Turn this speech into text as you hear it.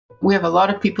We have a lot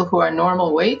of people who are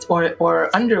normal weight or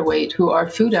underweight who are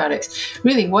food addicts.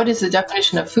 Really, what is the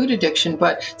definition of food addiction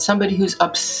but somebody who's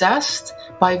obsessed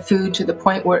by food to the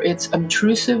point where it's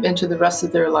intrusive into the rest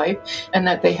of their life, and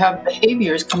that they have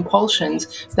behaviors,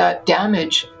 compulsions that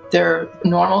damage their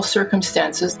normal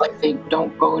circumstances, like they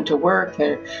don't go into work,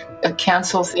 they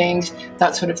cancel things,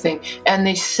 that sort of thing, and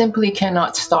they simply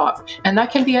cannot stop. And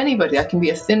that can be anybody. That can be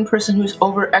a thin person who's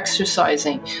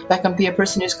over-exercising. That can be a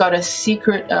person who's got a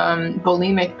secret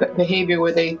bulimic behavior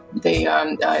where they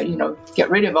get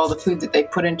rid of all the food that they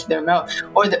put into their mouth,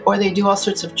 or they do all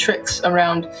sorts of tricks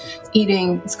around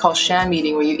eating. It's called sham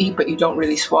eating, where you eat but you don't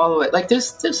really swallow it. Like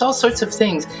there's all sorts of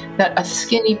things that a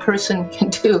skinny person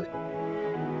can do.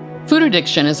 Food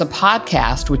Addiction is a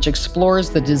podcast which explores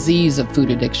the disease of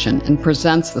food addiction and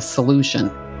presents the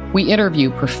solution. We interview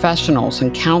professionals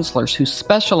and counselors who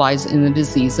specialize in the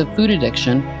disease of food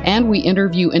addiction, and we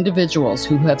interview individuals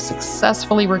who have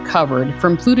successfully recovered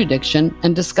from food addiction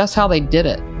and discuss how they did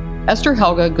it. Esther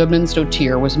Helga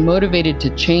Goodman-Stotier was motivated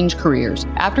to change careers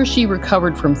after she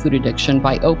recovered from food addiction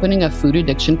by opening a food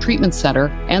addiction treatment center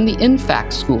and the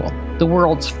INFACT School, the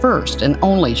world's first and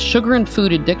only sugar and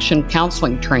food addiction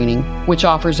counseling training, which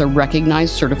offers a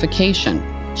recognized certification.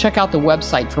 Check out the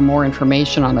website for more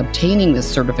information on obtaining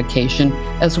this certification,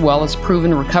 as well as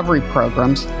proven recovery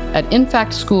programs at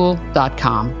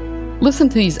infactschool.com. Listen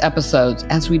to these episodes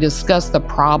as we discuss the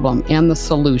problem and the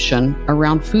solution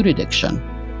around food addiction.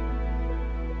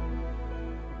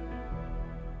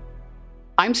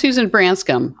 I'm Susan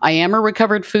Branscombe. I am a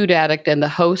recovered food addict and the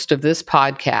host of this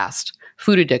podcast,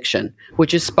 Food Addiction,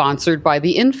 which is sponsored by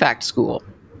the INFACT School.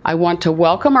 I want to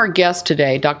welcome our guest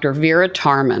today, Dr. Vera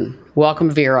Tarman.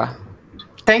 Welcome, Vera.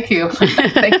 Thank you.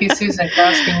 Thank you, Susan, for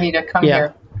asking me to come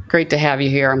here. Great to have you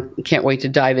here. I can't wait to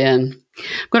dive in. I'm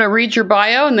going to read your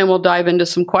bio and then we'll dive into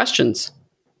some questions.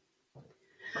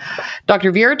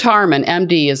 Dr. Vera Tarman,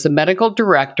 MD, is the Medical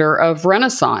Director of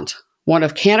Renascent, one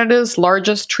of Canada's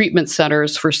largest treatment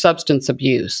centers for substance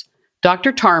abuse.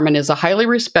 Dr. Tarman is a highly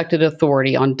respected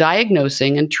authority on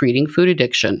diagnosing and treating food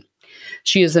addiction.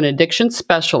 She is an addiction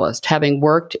specialist, having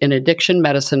worked in addiction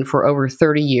medicine for over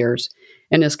 30 years,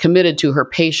 and is committed to her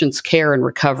patients' care and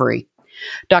recovery.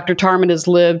 Dr. Tarman has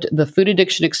lived the food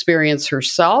addiction experience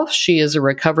herself. She is a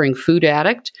recovering food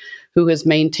addict who has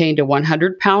maintained a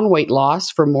 100-pound weight loss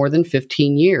for more than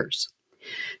 15 years.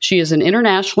 She is an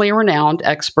internationally renowned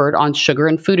expert on sugar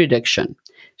and food addiction.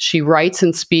 She writes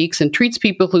and speaks and treats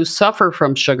people who suffer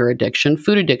from sugar addiction,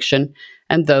 food addiction,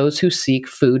 and those who seek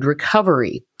food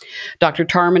recovery. Dr.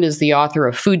 Tarman is the author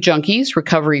of Food Junkies,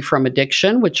 Recovery from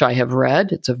Addiction, which I have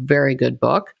read. It's a very good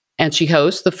book. And she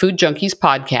hosts the Food Junkies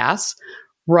podcast,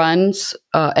 runs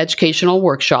educational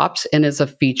workshops, and is a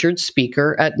featured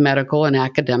speaker at medical and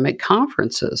academic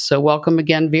conferences. So welcome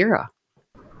again, Vera.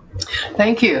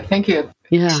 Thank you. Thank you.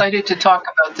 Yeah. Excited to talk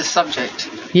about this subject.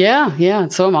 Yeah,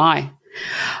 and so am I.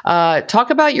 Talk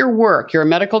about your work. You're a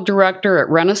medical director at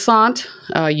Renascent.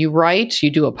 You write, you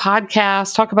do a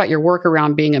podcast. Talk about your work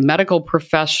around being a medical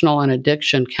professional and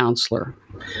addiction counselor.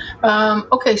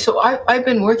 Okay, so I've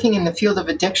been working in the field of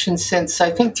addiction since,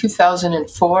 I think,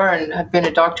 2004, and I've been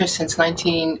a doctor since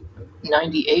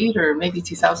 1998 or maybe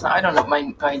 2000. I don't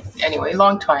know, anyway,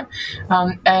 long time.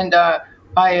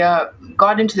 I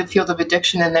got into the field of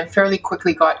addiction and then fairly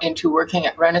quickly got into working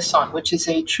at Renascent, which is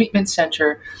a treatment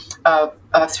center of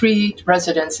 3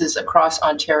 residences across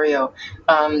Ontario.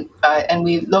 And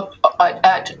we looked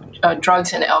at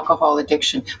drugs and alcohol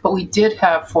addiction. But we did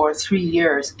have for 3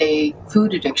 years a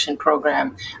food addiction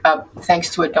program,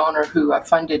 thanks to a donor who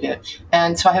funded it.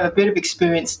 And so I have a bit of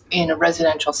experience in a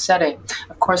residential setting.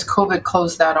 Of course, COVID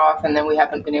closed that off, and then we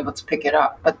haven't been able to pick it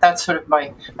up. But that's sort of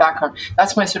my background.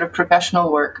 That's my sort of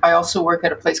professional work. I also work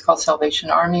at a place called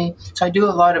Salvation Army. So I do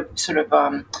a lot of sort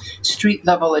of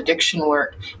street-level addiction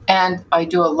work. And I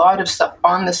do a lot of stuff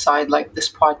on the side, like this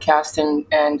podcast and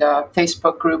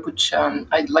Facebook group, which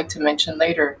I'd like to mention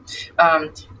later.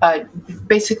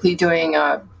 Basically doing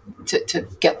to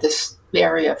get this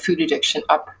area of food addiction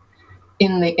up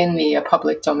in the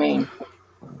public domain.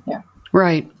 Yeah.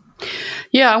 Right.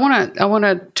 Yeah, I want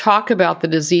to talk about the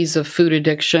disease of food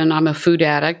addiction. I'm a food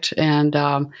addict, and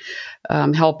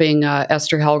I'm helping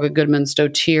Esther Helga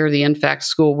Goodman-Stotier, the INFACT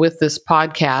School, with this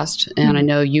podcast. And I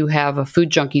know you have a Food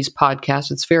Junkies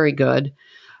podcast. It's very good.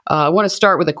 I want to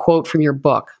start with a quote from your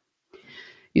book.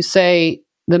 You say,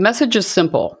 "The message is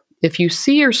simple. If you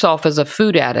see yourself as a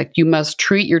food addict, you must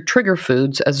treat your trigger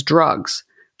foods as drugs.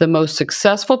 The most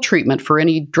successful treatment for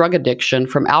any drug addiction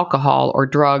from alcohol or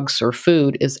drugs or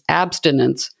food is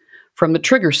abstinence from the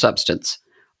trigger substance.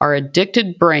 Our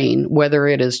addicted brain, whether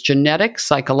it is genetic,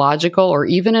 psychological, or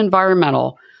even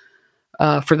environmental,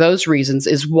 for those reasons,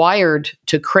 is wired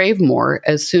to crave more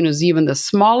as soon as even the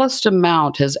smallest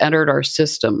amount has entered our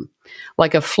system.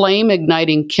 Like a flame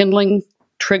igniting kindling,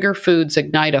 trigger foods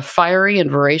ignite a fiery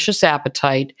and voracious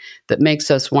appetite that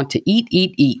makes us want to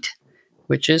eat,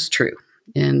 which is true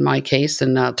in my case.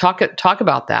 And talk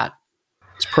about that.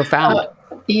 It's profound.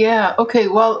 Yeah. Okay.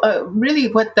 Well,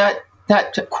 really, what that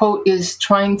quote is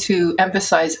trying to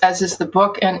emphasize, as is the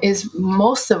book, and is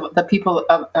most of the people,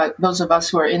 those of us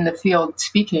who are in the field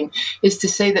speaking, is to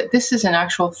say that this is an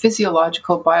actual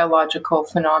physiological, biological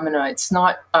phenomena. It's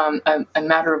not a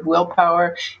matter of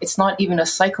willpower. It's not even a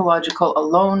psychological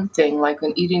alone thing like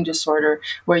an eating disorder,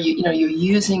 where you're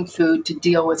using food to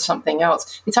deal with something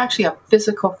else. It's actually a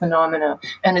physical phenomena,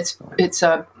 and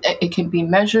it can be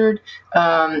measured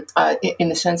in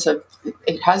the sense of,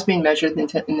 it has been measured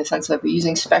in the sense of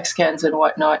using SPECT scans and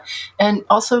whatnot. And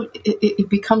also it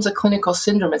becomes a clinical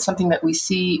syndrome. It's something that we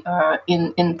see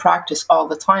in practice all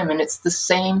the time. And it's the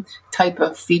same type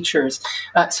of features.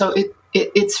 So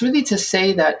it's really to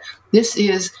say that this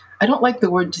is, I don't like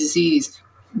the word disease,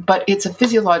 but it's a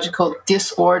physiological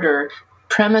disorder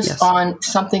premised on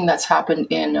something that's happened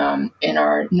in our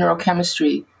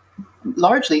neurochemistry,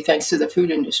 largely thanks to the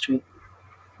food industry.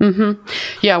 Mm-hmm.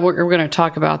 Yeah, we're going to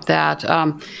talk about that.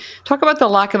 Talk about the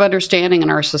lack of understanding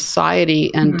in our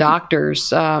society and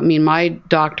doctors. My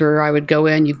doctor, I would go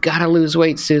in, you've got to lose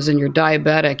weight, Susan. You're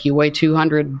diabetic. You weigh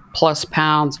 200 plus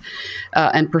pounds.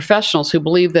 And professionals who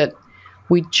believe that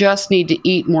we just need to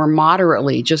eat more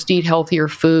moderately, just eat healthier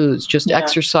foods, just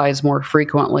exercise more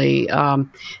frequently,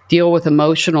 deal with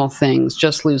emotional things,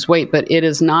 just lose weight. But it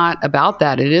is not about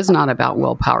that. It is not about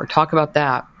willpower. Talk about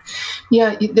that.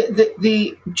 Yeah,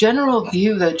 the general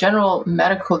view, the general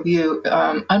medical view,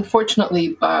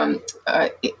 unfortunately,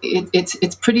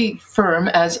 it's pretty firm,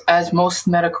 as most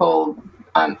medical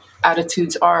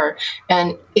attitudes are,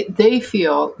 and they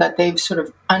feel that they've sort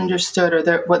of understood,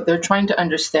 or what they're trying to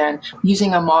understand,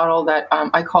 using a model that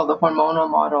I call the hormonal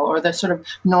model, or the sort of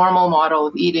normal model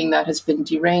of eating that has been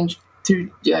deranged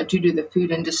due to the food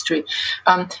industry.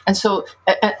 And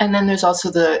then there's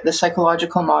also the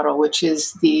psychological model, which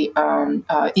is the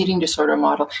eating disorder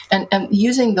model. And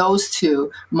using those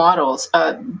two models,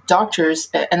 doctors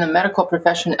and the medical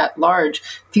profession at large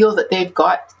feel that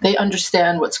they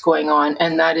understand what's going on,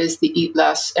 and that is the eat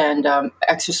less and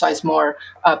exercise more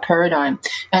paradigm.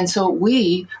 And so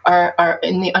we are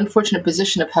in the unfortunate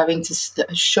position of having to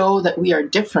show that we are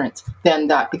different than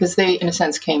that, because they, in a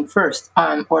sense, came first,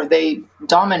 or they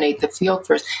dominate the field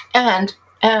first. And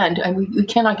we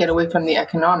cannot get away from the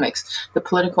economics, the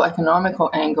political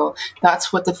economical angle.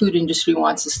 That's what the food industry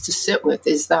wants us to sit with,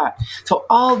 is that. So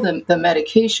all the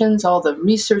medications, all the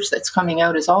research that's coming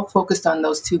out is all focused on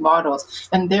those two models.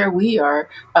 And there we are,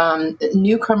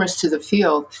 newcomers to the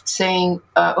field, saying,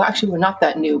 well, actually, we're not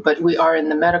that new, but we are in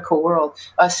the medical world,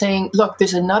 saying, look,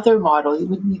 there's another model.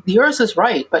 Yours is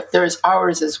right, but there's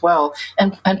ours as well.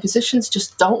 And physicians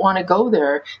just don't want to go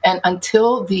there. And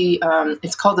until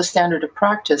it's called the standard of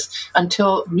practice,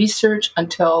 until research,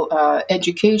 until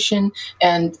education,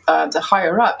 and the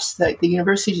higher ups, like the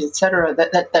universities, et cetera,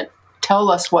 that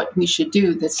tell us what we should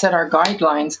do, that set our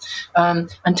guidelines,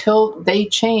 until they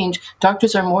change,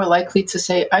 doctors are more likely to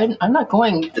say, I'm not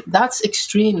going, that's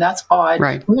extreme, that's odd.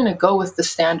 Right. We're going to go with the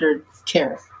standard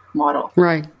care model.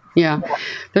 Right. Yeah.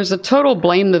 There's a total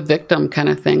blame the victim kind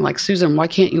of thing. Like, Susan, why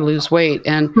can't you lose weight?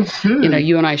 And,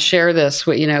 you and I share this,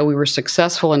 we were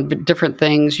successful in different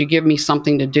things. You give me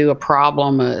something to do, a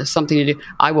problem, something to do,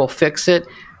 I will fix it.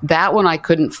 That one I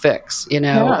couldn't fix,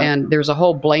 and there's a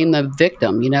whole blame the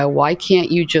victim, why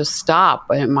can't you just stop?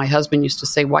 And my husband used to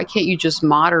say, why can't you just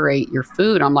moderate your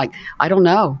food? I'm like, I don't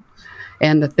know.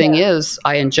 And the thing is,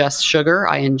 I ingest sugar,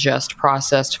 I ingest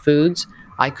processed foods.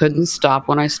 I couldn't stop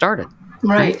when I started.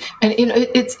 Right. And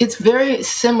it's very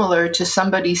similar to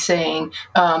somebody saying,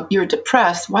 you're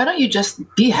depressed. Why don't you just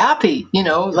be happy?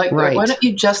 Right. Why don't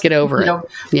you just get over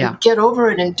it? Get over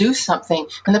it and do something.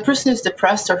 And the person who's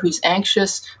depressed or who's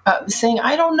anxious, saying,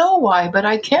 I don't know why, but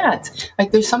I can't.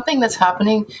 Like, there's something that's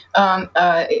happening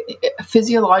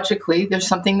physiologically. There's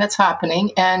something that's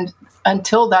happening, and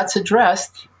until that's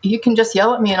addressed, you can just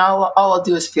yell at me, and all I'll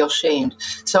do is feel shamed.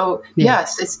 So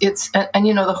yes, it's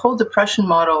the whole depression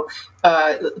model,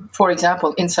 for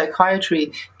example, in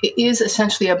psychiatry, it is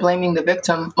essentially a blaming the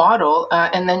victim model,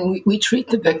 and then we treat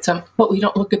the victim, but we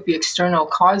don't look at the external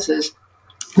causes,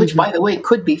 which, by the way,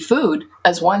 could be food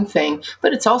as one thing,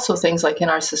 but it's also things like in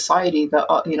our society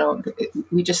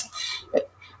we just,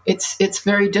 it's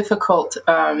very difficult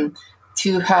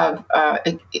to have,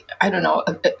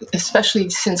 especially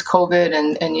since COVID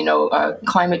and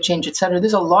climate change, et cetera.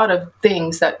 There's a lot of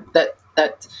things that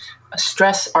that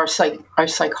stress our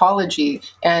psychology.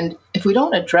 And if we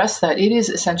don't address that, it is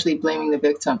essentially blaming the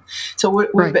victim. So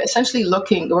we're essentially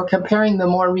we're comparing the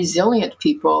more resilient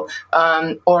people,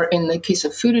 or in the case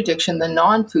of food addiction, the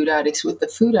non-food addicts with the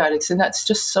food addicts. And that's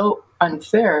just so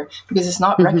unfair, because it's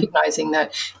not recognizing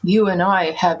that you and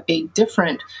I have a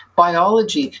different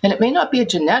biology. And it may not be a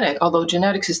genetic, although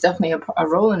genetics is definitely a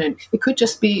role in it. It could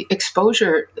just be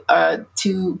exposure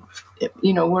to,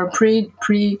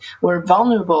 we're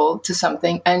vulnerable to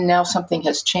something, and now something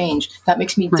has changed. That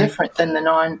makes me different than the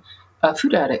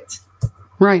non-food addict.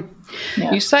 Right.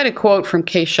 Yeah. You cite a quote from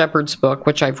Kay Shepard's book,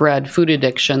 which I've read, Food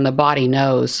Addiction, The Body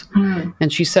Knows.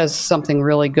 And she says something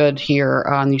really good here,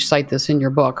 and you cite this in your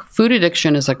book. Food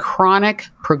addiction is a chronic,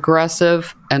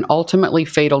 progressive, and ultimately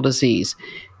fatal disease.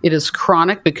 It is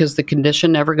chronic because the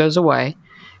condition never goes away.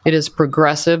 It is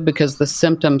progressive because the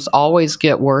symptoms always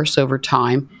get worse over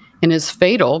time, and is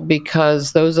fatal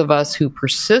because those of us who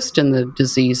persist in the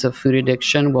disease of food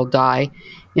addiction will die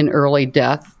in early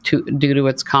death due to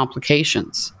its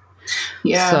complications.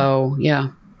 Yeah. So, yeah.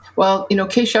 Well,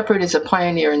 Kay Shepard is a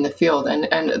pioneer in the field,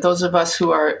 and those of us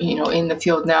who are, in the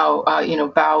field now,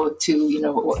 bow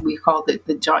to, what we call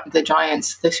the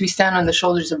giants. We stand on the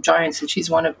shoulders of giants, and she's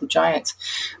one of the giants.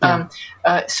 Yeah.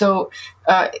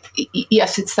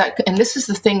 Yes, it's that, and this is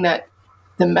the thing that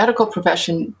the medical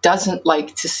profession doesn't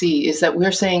like to see, is that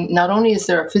we're saying not only is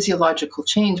there a physiological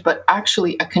change, but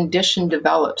actually a condition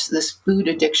develops, this food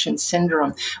addiction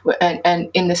syndrome.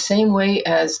 And in the same way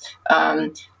as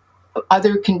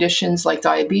other conditions like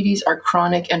diabetes are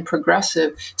chronic and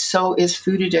progressive, so is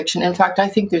food addiction. In fact, I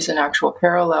think there's an actual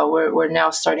parallel where we're now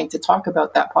starting to talk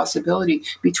about that possibility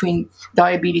between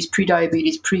diabetes,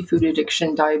 pre-food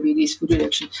addiction, diabetes, food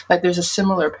addiction. Like there's a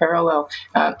similar parallel,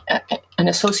 an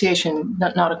association,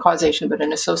 not a causation, but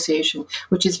an association,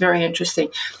 which is very interesting.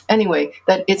 Anyway,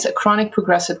 that it's a chronic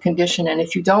progressive condition. And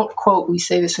if you don't, quote, we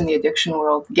say this in the addiction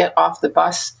world, get off the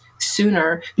bus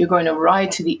sooner, you're going to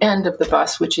ride to the end of the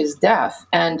bus, which is death.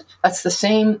 And that's the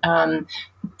same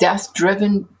death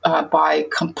driven by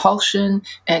compulsion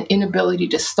and inability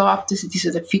to stop. These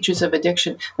are the features of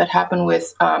addiction that happen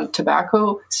with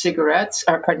tobacco, cigarettes,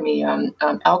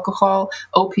 alcohol,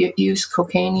 opiate use,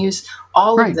 cocaine use,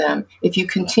 all of them. If you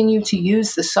continue to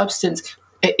use the substance,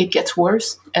 it gets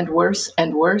worse and worse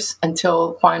and worse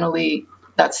until finally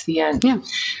that's the end. Yeah.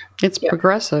 It's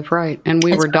progressive, right? And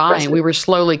we were dying. We were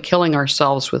slowly killing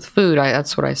ourselves with food.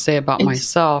 That's what I say about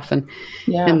myself. And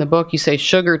in the book, you say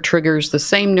sugar triggers the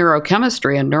same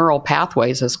neurochemistry and neural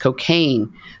pathways as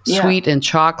cocaine. Sweet and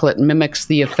chocolate mimics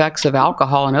the effects of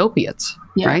alcohol and opiates,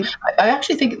 right? I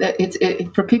actually think that it's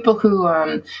for people who,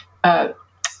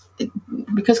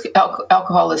 because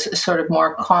alcohol is sort of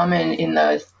more common in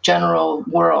the general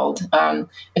world,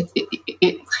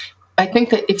 I think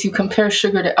that if you compare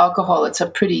sugar to alcohol, it's a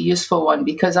pretty useful one,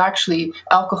 because actually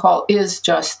alcohol is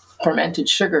just fermented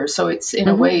sugar. So it's, in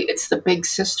a way, it's the big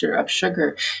sister of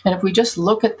sugar. And if we just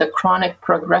look at the chronic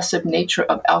progressive nature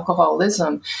of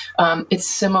alcoholism, it's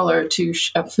similar to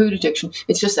food addiction.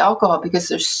 It's just alcohol, because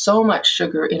there's so much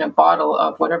sugar in a bottle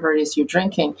of whatever it is you're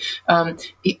drinking.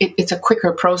 It's a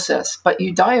quicker process, but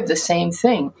you die of the same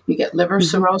thing. You get liver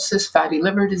cirrhosis, fatty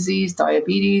liver disease,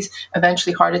 diabetes,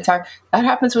 eventually heart attack. That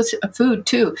happens with food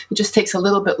too. It just takes a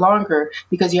little bit longer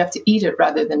because you have to eat it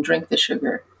rather than drink the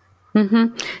sugar.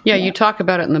 Yeah, you talk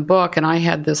about it in the book, and I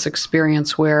had this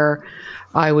experience where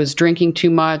I was drinking too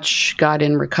much, got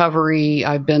in recovery.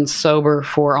 I've been sober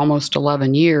for almost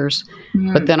 11 years,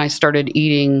 but then I started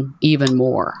eating even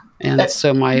more. And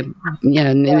so and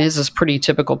this is a pretty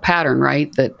typical pattern,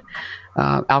 right? That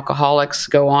alcoholics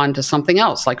go on to something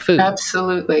else like food.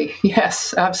 Absolutely.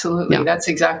 Yes, absolutely. Yeah. That's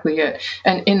exactly it.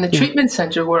 And in the treatment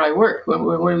center where I work,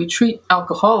 where we treat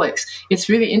alcoholics, it's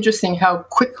really interesting how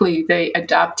quickly they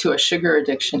adapt to a sugar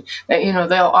addiction.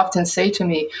 They'll often say to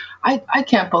me, I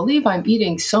can't believe I'm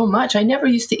eating so much. I never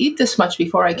used to eat this much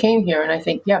before I came here. And I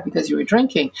think, because you were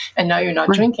drinking, and now you're not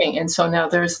drinking. And so now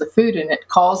there's the food, and it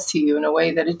calls to you in a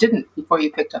way that it didn't before you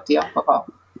picked up the alcohol.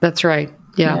 That's right.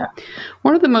 Yeah.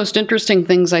 One of the most interesting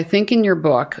things I think in your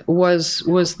book was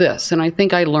this, and I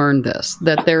think I learned this,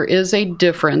 that there is a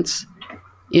difference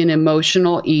in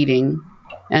emotional eating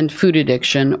and food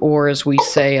addiction, or as we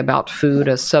say about food,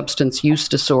 a substance use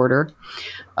disorder.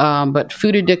 But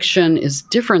food addiction is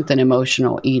different than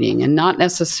emotional eating, and not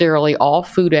necessarily all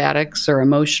food addicts are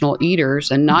emotional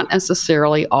eaters, and not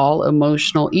necessarily all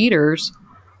emotional eaters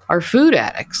are food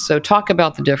addicts. So talk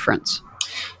about the difference.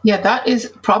 Yeah, that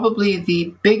is probably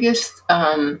the biggest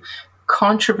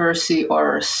controversy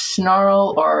or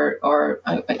snarl or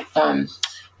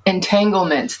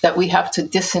entanglement that we have to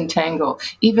disentangle,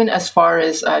 even as far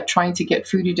as trying to get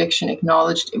food addiction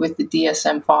acknowledged with the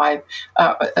DSM-5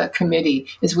 committee,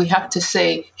 is we have to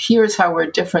say, here's how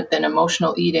we're different than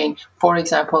emotional eating. For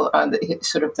example,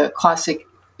 sort of the classic,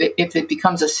 if it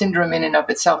becomes a syndrome in and of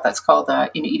itself, that's called an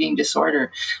eating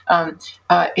disorder.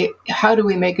 How do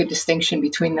we make a distinction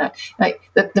between that? Like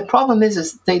the problem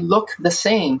is they look the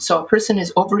same. So a person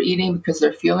is overeating because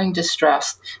they're feeling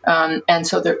distressed, and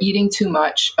so they're eating too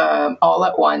much all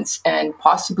at once, and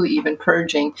possibly even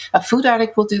purging. A food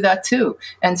addict will do that too.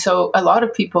 And so a lot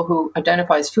of people who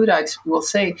identify as food addicts will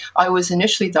say, I was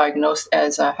initially diagnosed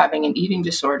as having an eating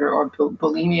disorder or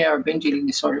bulimia or binge eating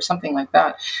disorder, something like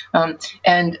that.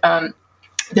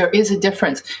 There is a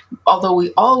difference, although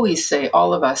we always say,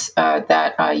 all of us,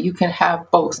 that you can have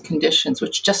both conditions,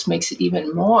 which just makes it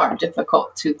even more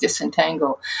difficult to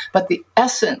disentangle. But the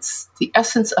essence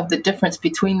of the difference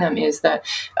between them is that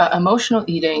emotional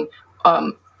eating,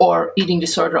 or eating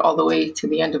disorder all the way to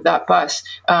the end of that bus,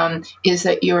 is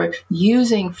that you're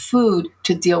using food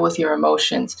to deal with your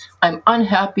emotions. I'm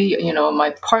unhappy,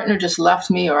 my partner just left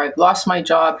me, or I've lost my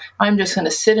job. I'm just going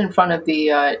to sit in front of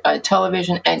the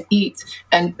television and eat,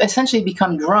 and essentially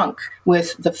become drunk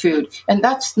with the food. And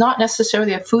that's not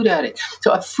necessarily a food addict.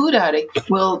 So a food addict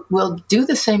will do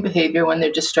the same behavior when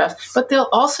they're distressed, but they'll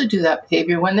also do that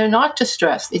behavior when they're not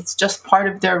distressed. It's just part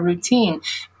of their routine.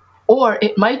 Or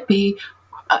it might be,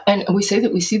 and we say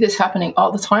that we see this happening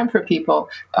all the time for people.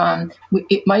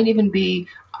 It might even be,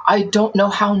 I don't know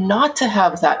how not to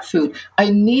have that food.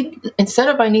 Instead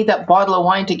of I need that bottle of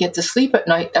wine to get to sleep at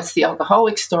night, that's the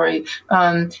alcoholic story.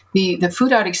 The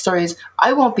food addict story is,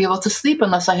 I won't be able to sleep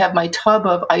unless I have my tub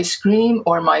of ice cream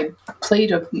or my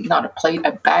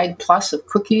a bag plus of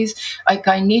cookies. Like,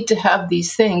 I need to have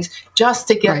these things just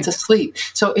to get to sleep.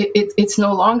 So it's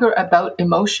no longer about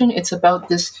emotion. It's about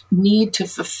this need to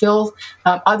fulfill.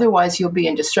 Otherwise, you'll be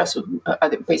in distress,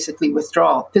 basically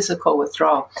withdrawal, physical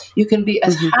withdrawal. You can be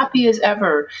as happy as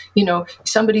ever.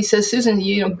 Somebody says, Susan,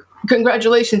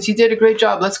 congratulations, you did a great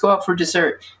job. Let's go out for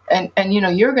dessert. And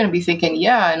you're going to be thinking,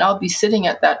 yeah, and I'll be sitting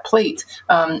at that plate,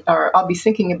 or I'll be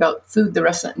thinking about food the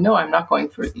rest of the night. No, I'm not going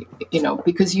for,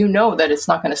 because that it's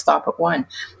not going to stop at one.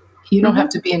 You don't have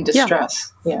to be in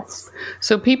distress. Yeah.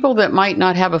 So people that might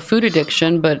not have a food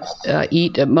addiction, but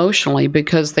eat emotionally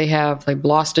because they've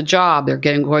lost a job, they're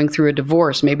going through a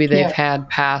divorce, maybe they've had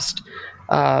past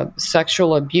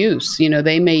sexual abuse,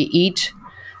 they may eat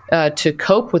to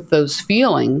cope with those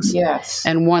feelings. Yes.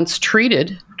 And once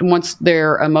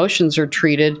their emotions are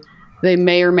treated, they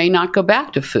may or may not go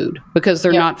back to food because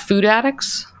they're not food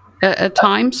addicts at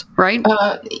times, right?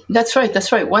 That's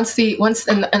right. Once the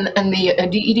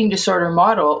eating disorder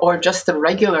model, or just the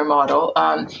regular model,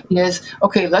 is,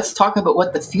 okay, let's talk about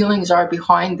what the feelings are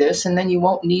behind this, and then you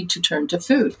won't need to turn to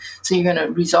food. So you're going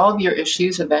to resolve your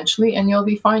issues eventually, and you'll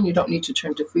be fine. You don't need to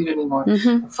turn to food anymore.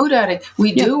 Food addict,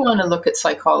 we do want to look at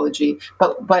psychology,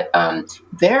 but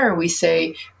there we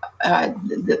say,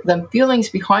 the feelings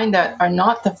behind that are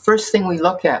not the first thing we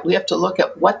look at. We have to look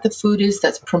at what the food is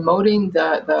that's promoting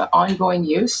the ongoing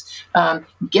use,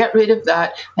 get rid of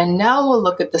that, and now we'll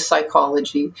look at the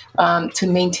psychology to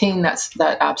maintain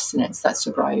that abstinence, that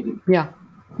sobriety. Yeah.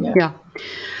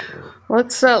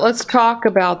 Let's talk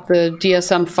about the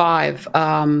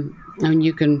DSM-5.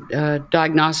 You can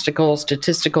diagnostical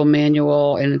statistical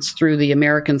manual, and it's through the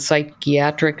American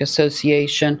Psychiatric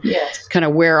Association. Yes. Kind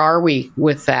of where are we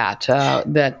with that?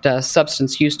 That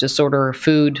substance use disorder,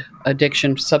 food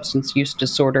addiction, substance use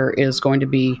disorder is going to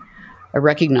be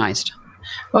recognized.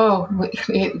 Oh,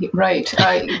 right.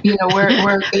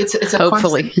 It's a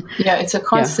hopefully constant, it's a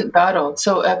constant battle.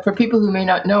 So for people who may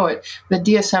not know it, the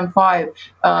DSM-5,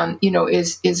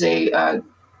 is a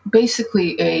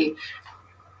basically a.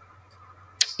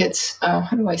 It's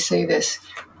how do I say this?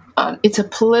 It's a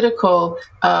political.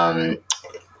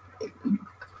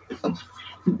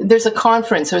 There's a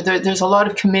conference, or there's a lot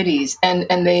of committees, and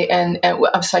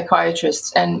of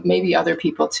psychiatrists and maybe other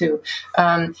people too,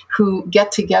 who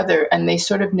get together and they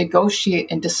sort of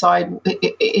negotiate and decide.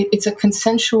 It's a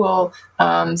consensual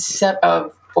set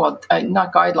of.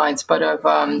 Not guidelines, but of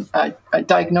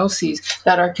diagnoses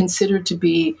that are considered to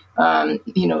be,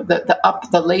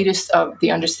 the latest of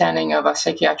the understanding of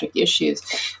psychiatric issues.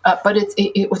 But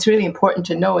what's really important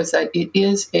to know is that it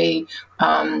is a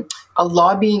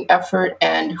lobbying effort,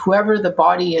 and whoever the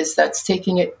body is that's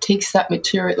taking it takes that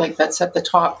material, like that's at the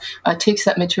top, takes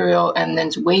that material and then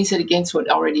weighs it against what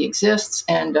already exists,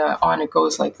 and on it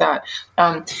goes like that.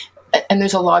 and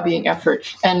there's a lobbying effort.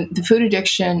 And the food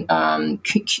addiction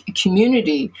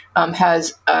community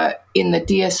has, in the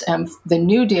DSM, the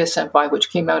new DSM-5, which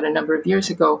came out a number of years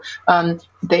ago,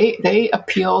 they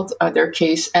appealed their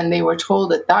case, and they were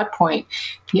told at that point,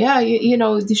 yeah, you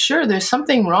know, sure, there's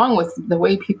something wrong with the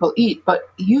way people eat, but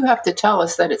you have to tell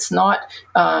us that it's not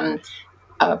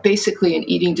basically an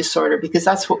eating disorder, because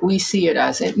that's what we see it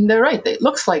as. And they're right, it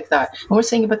looks like that. And we're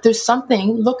saying, but there's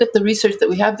something, look at the research that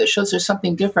we have that shows there's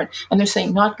something different. And they're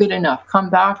saying, not good enough.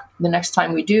 Come back the next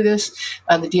time we do this,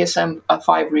 the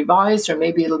DSM-5 revised, or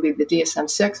maybe it'll be the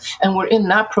DSM-6. And we're in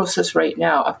that process right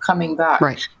now of coming back.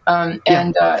 Right.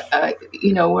 And,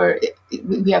 you know,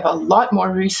 we have a lot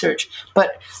more research,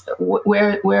 but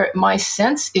where my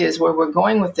sense is, where we're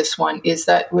going with this one, is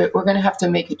that we're going to have to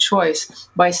make a choice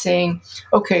by saying,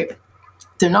 okay,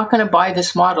 they're not going to buy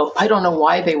this model. I don't know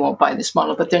why they won't buy this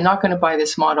model, but they're not going to buy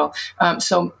this model.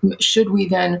 So should we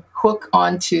then hook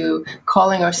onto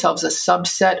calling ourselves a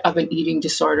subset of an eating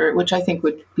disorder, which I think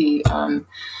would be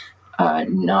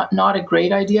not a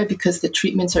great idea, because the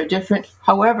treatments are different.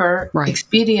 However,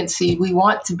 expediency, we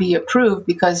want to be approved,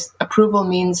 because approval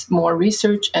means more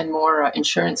research and more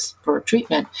insurance for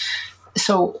treatment.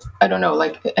 So I don't know,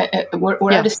 like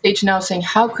we're at a stage now saying,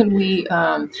 how can we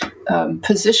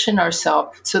position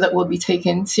ourselves so that we'll be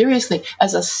taken seriously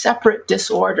as a separate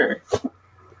disorder?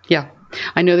 Yeah.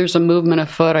 I know there's a movement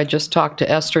afoot. I just talked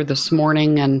to Esther this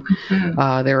morning, and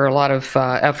there are a lot of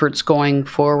efforts going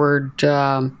forward,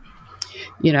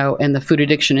 you know, and the Food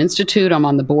Addiction Institute, I'm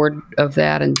on the board of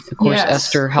that. And of course,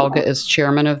 Esther Helga is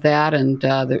chairman of that. And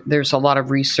there's a lot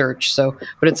of research. So,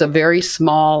 but it's a very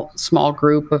small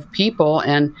group of people.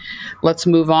 And let's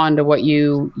move on to what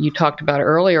you talked about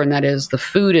earlier, and that is the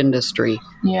food industry,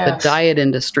 the diet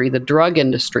industry, the drug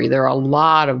industry. There are a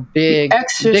lot of big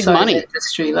money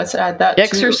industry. Let's add that.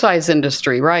 Exercise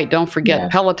industry, right? Don't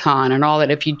forget Peloton and all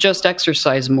that. If you just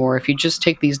exercise more, if you just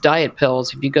take these diet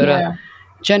pills, if you go to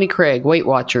Jenny Craig, Weight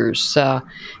Watchers,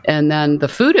 and then the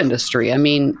food industry. I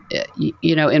mean,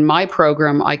 you know, in my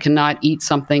program, I cannot eat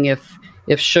something if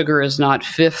sugar is not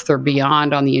fifth or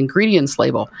beyond on the ingredients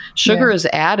label. Sugar is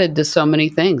added to so many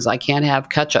things. I can't have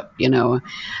ketchup, you know.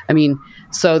 I mean,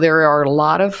 so there are a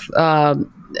lot of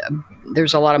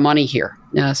there's a lot of money here.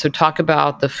 So talk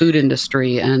about the food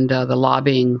industry and the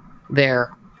lobbying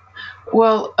there.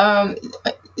 Well,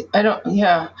 I don't,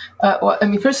 well, I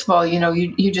mean, first of all, you know,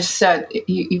 you just said,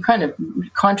 you kind of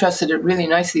contrasted it really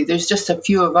nicely. There's just a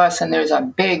few of us, and there's a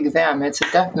big them. It's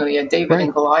definitely a David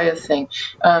and Goliath thing.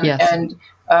 And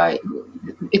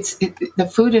the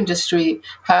food industry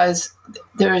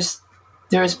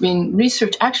there's been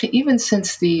research, actually, even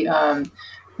since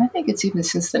I think it's even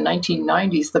since the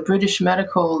 1990s, the British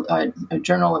Medical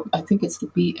Journal, I think it's the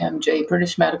BMJ,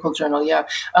 British Medical Journal,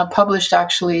 published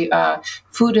actually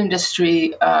food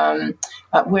industry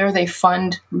where they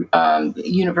fund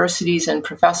universities and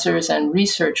professors and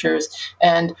researchers,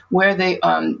 and where they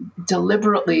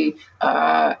deliberately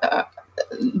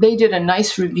they did a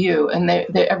nice review, and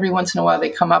they every once in a while they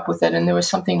come up with it. And there was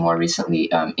something more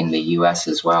recently in the U.S.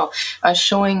 as well,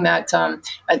 showing that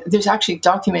there's actually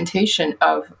documentation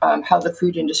of how the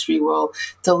food industry will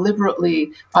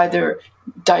deliberately either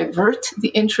divert the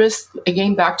interest,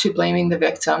 again back to blaming the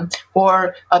victim,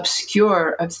 or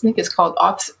obscure, I think it's called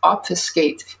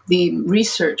obfuscate the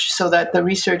research, so that the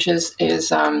research is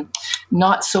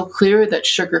not so clear that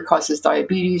sugar causes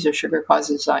diabetes or sugar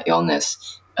causes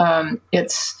illness. They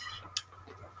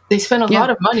spend a lot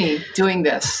of money doing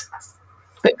this,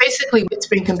 but basically it's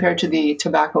been compared to the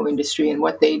tobacco industry and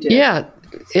what they did. Yeah,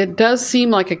 it does seem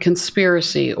like a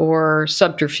conspiracy or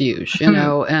subterfuge, you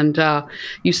know, and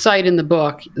you cite in the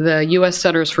book, the U.S.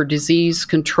 Centers for Disease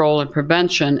Control and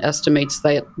Prevention estimates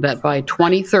that by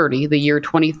 2030, the year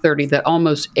 2030, that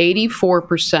almost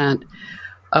 84%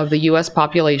 of the U.S.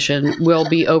 population will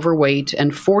be overweight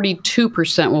and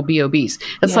 42% will be obese.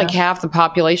 That's like half the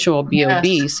population will be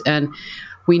obese. And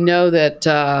we know that,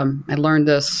 I learned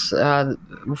this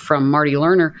from Marty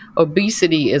Lerner,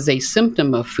 obesity is a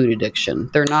symptom of food addiction.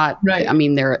 They're not, I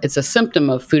mean, it's a symptom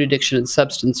of food addiction and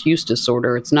substance use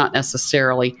disorder. It's not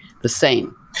necessarily the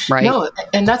same. Right. No,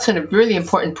 and that's a really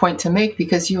important point to make,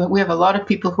 because we have a lot of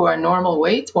people who are normal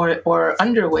weight or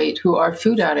underweight who are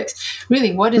food addicts.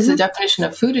 Really, what is the definition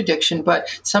of food addiction but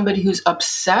somebody who's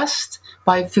obsessed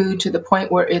by food to the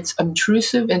point where it's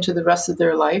intrusive into the rest of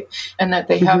their life, and that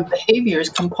they have behaviors,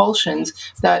 compulsions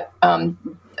that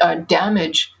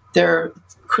damage their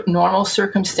normal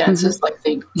circumstances, like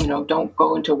they, you know, don't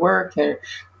go into work,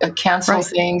 cancel Right.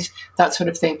 things, that sort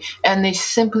of thing. And they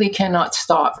simply cannot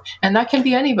stop. And that can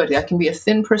be anybody. That can be a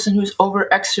thin person who's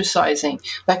over-exercising.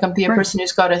 That can be a Right. person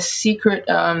who's got a secret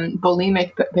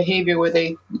bulimic behavior where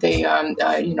they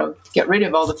get rid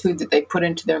of all the food that they put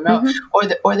into their mouth.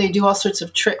 Or they do all sorts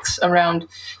of tricks around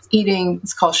eating.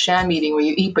 It's called sham eating, where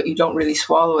you eat but you don't really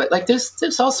swallow it. Like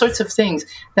there's all sorts of things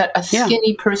that a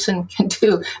skinny person can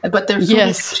do, but they're food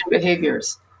addiction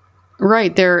behaviors.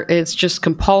 Right. It's just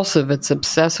compulsive. It's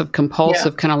obsessive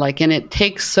compulsive, kind of like, and it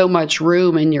takes so much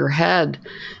room in your head.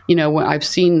 When I've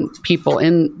seen people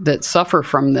that suffer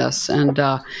from this, and,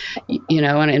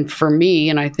 and for me,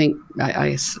 and I think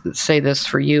I say this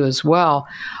for you as well,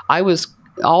 I was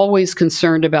always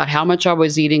concerned about how much I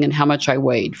was eating and how much I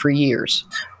weighed for years,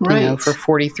 for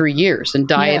 43 years, and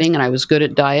dieting. And I was good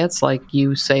at diets, like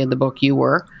you say in the book you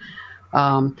were.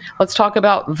 Let's talk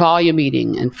about volume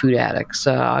eating and food addicts.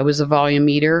 I was a volume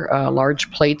eater,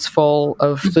 large plates full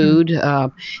of food.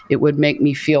 It would make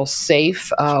me feel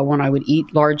safe when I would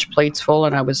eat large plates full,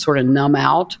 and I would sort of numb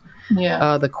out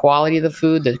the quality of the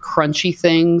food, the crunchy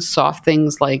things, soft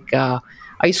things like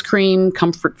ice cream,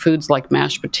 comfort foods like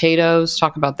mashed potatoes.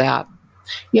 Talk about that.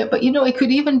 Yeah, but it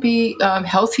could even be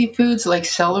healthy foods like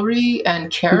celery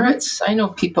and carrots. I know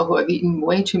people who have eaten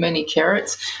way too many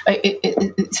carrots.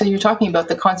 So you're talking about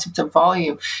the concept of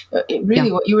volume.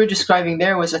 What you were describing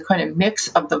there was a kind of mix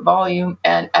of the volume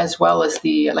and as well as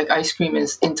the ice cream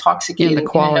is intoxicating the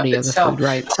quality in and of itself. The food,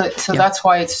 right? So that's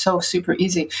why it's so super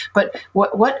easy. But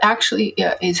what actually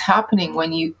is happening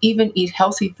when you even eat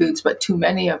healthy foods, but too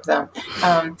many of them?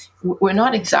 We're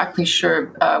not exactly sure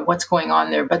what's going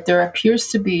on there, but there appears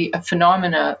to be a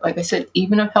phenomena, like I said,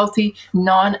 even of healthy,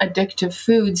 non-addictive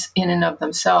foods in and of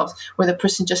themselves, where the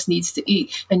person just needs to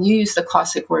eat. And you use the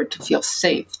classic word to feel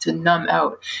safe, to numb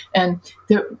out. And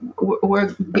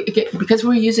because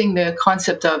we're using the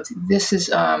concept of this is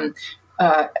an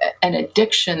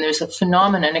addiction, there's a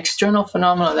phenomenon, an external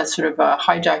phenomenon that's sort of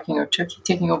hijacking or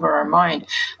taking over our mind.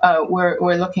 We're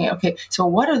looking at, okay, so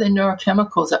what are the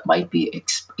neurochemicals that might be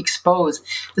exposed?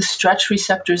 The stretch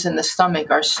receptors in the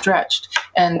stomach are stretched.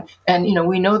 And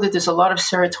we know that there's a lot of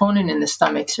serotonin in the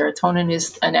stomach. Serotonin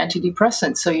is an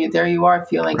antidepressant. So there you are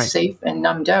feeling safe and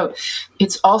numbed out.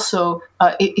 It's also,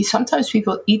 sometimes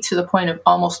people eat to the point of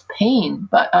almost pain,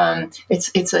 but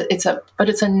it's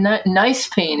a nice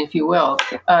pain, if you will.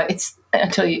 It's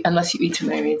unless you eat too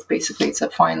many, it's a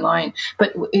fine line.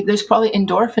 But there's probably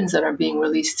endorphins that are being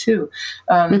released too.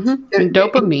 And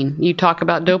dopamine. You talk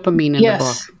about dopamine in the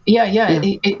book. Yeah.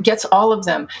 It gets all of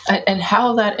them. And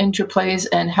how that interplays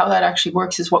and how that actually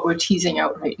works is what we're teasing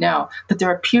out right now. But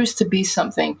there appears to be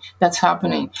something that's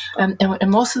happening. And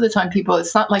most of the time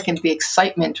it's not like the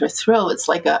excitement or thrill. It's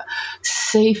like a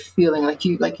safe feeling, like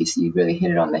you really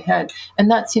hit it on the head. And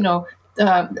that's,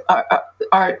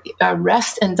 our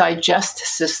rest and digest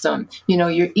system.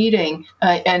 You're eating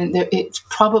and it's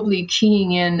probably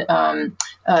keying in a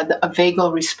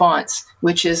vagal response,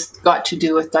 which has got to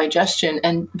do with digestion.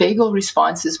 And vagal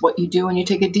response is what you do when you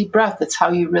take a deep breath. That's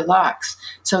how you relax.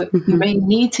 So you may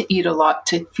need to eat a lot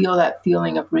to feel that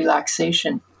feeling of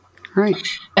relaxation. Right.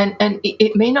 And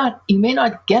you may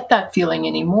not get that feeling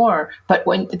anymore. But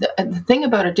when the thing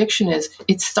about addiction is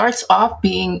it starts off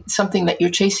being something that you're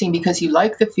chasing because you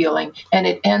like the feeling, and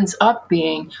it ends up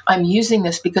being, I'm using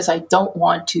this because I don't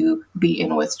want to be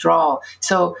in withdrawal.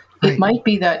 So it might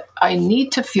be that I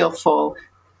need to feel full,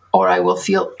 or I will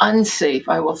feel unsafe.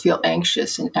 I will feel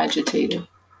anxious and agitated.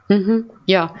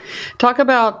 Yeah. Talk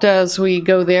about, as we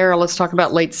go there, let's talk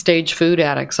about late stage food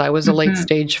addicts. I was a late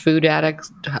stage food addict.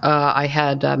 I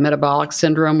had metabolic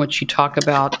syndrome, which you talk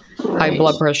about, high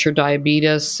blood pressure,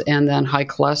 diabetes, and then high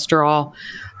cholesterol.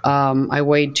 I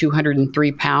weighed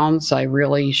 203 pounds. I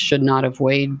really should not have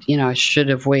weighed, I should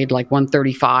have weighed like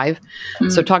 135.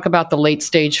 So talk about the late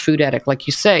stage food addict. Like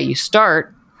you say, you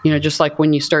start, just like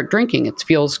when you start drinking, it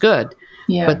feels good.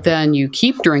 Yeah. But then you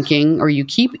keep drinking or you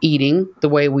keep eating the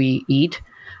way we eat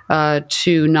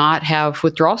to not have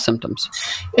withdrawal symptoms.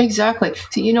 Exactly.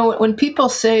 So, when people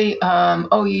say,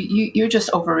 oh, you're just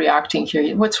overreacting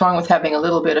here. What's wrong with having a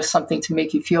little bit of something to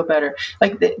make you feel better?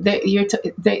 Like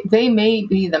they may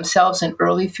be themselves in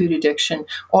early food addiction,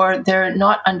 or they're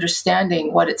not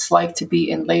understanding what it's like to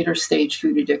be in later stage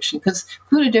food addiction. Because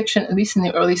food addiction, at least in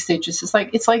the early stages,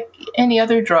 it's like any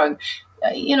other drug.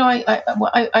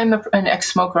 I'm an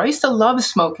ex-smoker. I used to love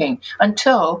smoking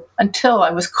until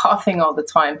I was coughing all the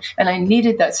time, and I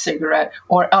needed that cigarette,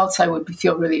 or else I would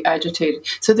feel really agitated.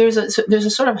 So there's a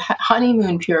sort of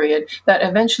honeymoon period that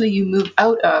eventually you move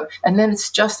out of, and then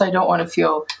it's just I don't want to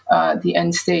feel the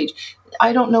end stage.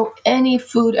 I don't know any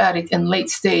food addict in late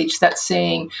stage that's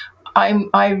saying,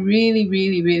 I really,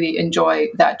 really, really enjoy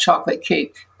that chocolate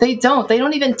cake. They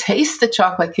don't even taste the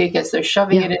chocolate cake as they're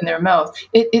shoving it in their mouth.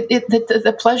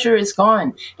 The pleasure is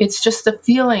gone. It's just the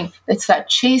feeling. It's that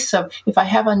chase of, if I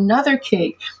have another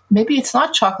cake, maybe it's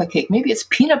not chocolate cake, maybe it's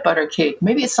peanut butter cake,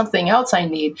 maybe it's something else I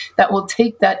need that will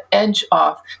take that edge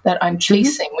off that I'm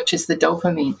chasing, which is the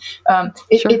dopamine.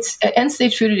 It's end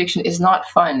stage food addiction is not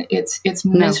fun. It's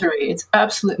misery. It's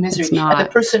absolute misery. And the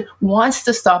person wants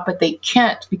to stop, but they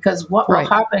can't, because what will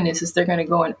happen is they're going to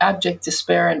go in abject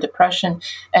despair and depression,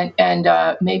 and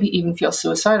maybe even feel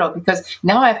suicidal, because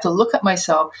now I have to look at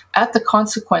myself, at the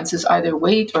consequences, either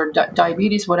weight or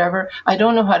diabetes, whatever. I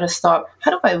don't know how to stop.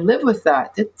 How do I live with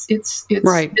that? It's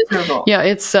miserable. Yeah,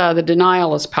 it's the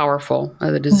denial is powerful.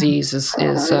 The disease is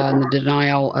and the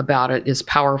denial about it is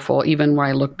powerful. Even when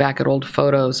I look back at old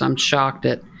photos, I'm shocked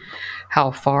at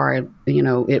how far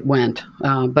it went.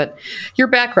 But your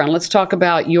background, let's talk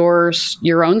about your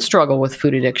own struggle with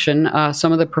food addiction.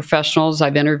 Some of the professionals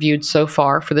I've interviewed so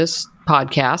far for this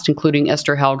podcast, including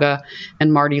Esther Helga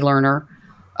and Marty Lerner,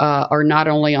 are not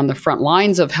only on the front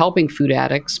lines of helping food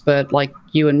addicts, but like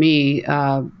you and me,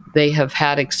 they have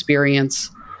had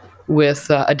experience with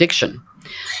addiction.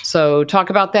 So talk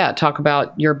about that. Talk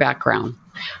about your background.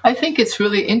 I think it's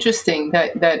really interesting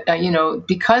that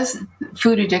because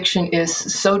food addiction is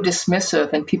so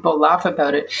dismissive and people laugh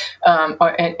about it,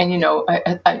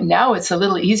 now it's a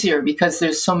little easier because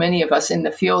there's so many of us in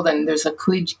the field and there's a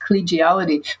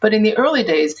collegiality. But in the early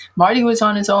days, Marty was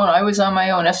on his own, I was on my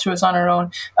own, Esther was on her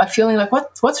own, feeling like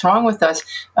what's wrong with us,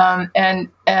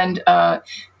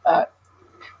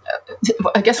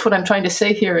 I guess what I'm trying to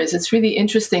say here is it's really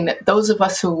interesting that those of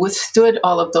us who withstood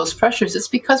all of those pressures, it's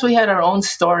because we had our own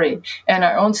story, and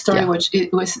our own story, which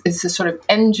is the sort of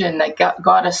engine that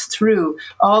got us through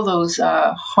all those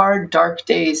hard, dark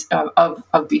days of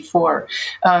before.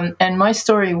 And my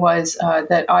story was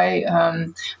that I,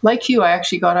 like you, I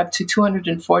actually got up to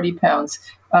 240 pounds.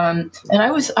 And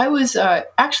I was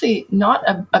actually not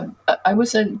I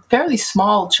was a fairly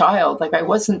small child. Like, I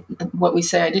wasn't what we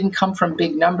say, I didn't come from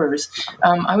big numbers.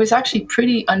 I was actually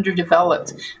pretty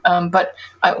underdeveloped. But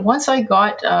once I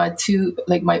got to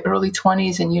like my early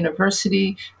 20s in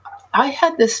university, I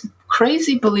had this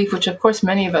crazy belief, which of course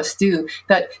many of us do,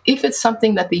 that if it's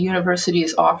something that the university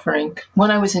is offering, when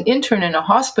I was an intern in a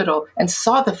hospital and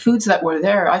saw the foods that were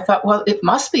there, I thought, well, it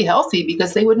must be healthy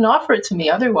because they wouldn't offer it to me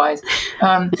otherwise.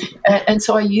 And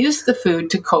so I used the food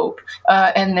to cope,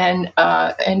 and then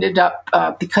ended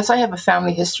up, because I have a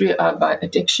family history of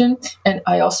addiction, and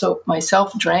I also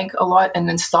myself drank a lot and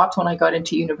then stopped when I got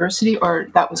into university, or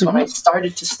that was when I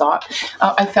started to stop.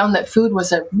 I found that food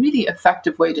was a really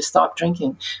effective way to stop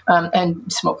drinking.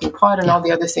 And smoking pot and all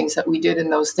the other things that we did in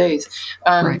those days.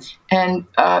 And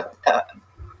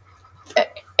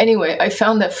anyway, I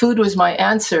found that food was my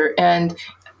answer. And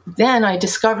then I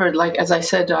discovered, like, as I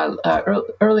said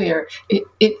earlier,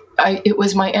 it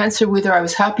was my answer whether I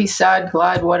was happy, sad,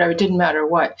 glad, whatever, it didn't matter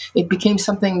what. It became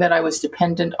something that I was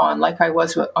dependent on, like I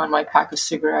was on my pack of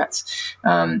cigarettes.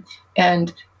 And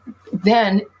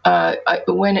then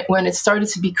when it started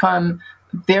to become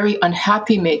very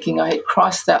unhappy making, I had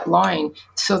crossed that line,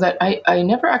 so that I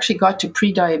never actually got to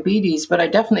pre-diabetes, but I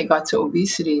definitely got to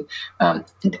obesity,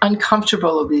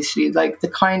 uncomfortable obesity, like the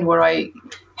kind where I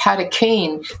had a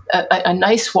cane, a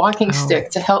nice walking stick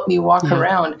to help me walk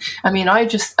around. I mean, I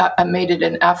just I made it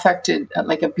an affected,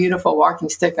 like a beautiful walking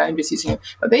stick. I'm just using it.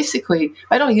 But basically,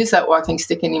 I don't use that walking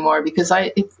stick anymore because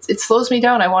it slows me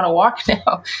down. I want to walk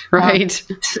now. Right.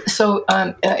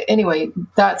 Anyway,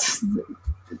 that's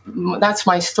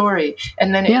my story.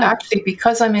 And then actually,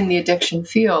 because I'm in the addiction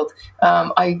field,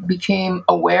 I became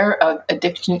aware of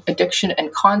addiction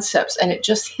and concepts. And it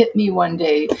just hit me one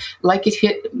day, like it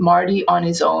hit Marty on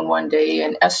his own one day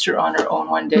and Esther on her own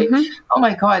one day. Oh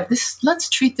my God, let's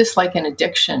treat this like an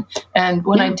addiction. And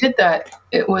when I did that,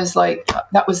 it was like,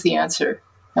 that was the answer.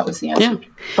 That was the answer. Yeah.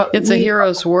 But it's a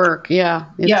hero's work. Yeah.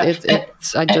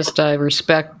 I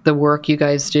respect the work you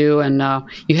guys do. And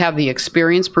you have the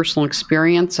experience, personal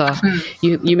experience.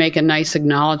 You make a nice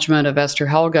acknowledgement of Esther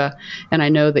Helga. And I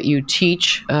know that you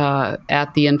teach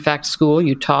at the INFACT School.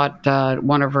 You taught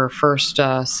one of her first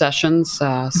sessions.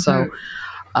 So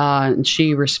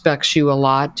she respects you a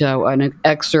lot. An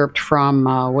excerpt from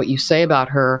what you say about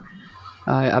her.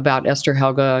 About Esther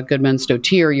Helga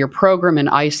Gudmundsdottir, your program in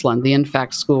Iceland, the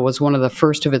INFACT School, was one of the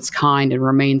first of its kind and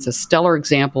remains a stellar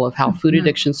example of how food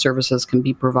addiction services can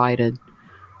be provided.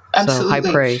 Absolutely. So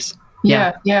high praise.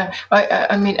 Yeah.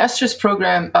 I mean, Esther's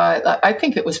program, I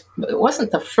think it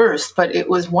wasn't the first, but it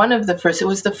was one of the first. It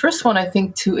was the first one, I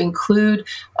think, to include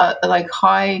like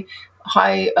high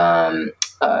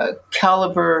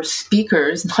caliber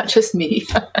speakers, not just me,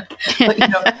 but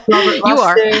Robert You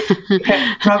are.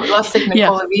 Lustig, Robert Lustig,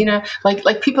 Nicole Avina,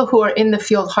 like people who are in the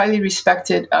field, highly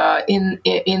respected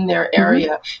in their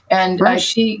area, and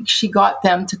she got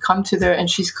them to come to there, and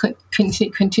she's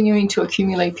continuing to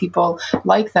accumulate people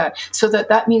like that. So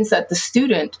that means that the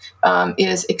student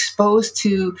is exposed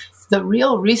to the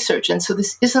real research. And so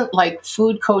this isn't like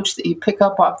food coach that you pick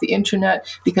up off the internet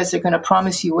because they're going to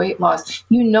promise you weight loss.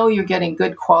 You're getting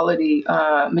good quality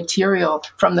material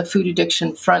from the food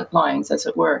addiction front lines, as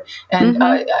it were. And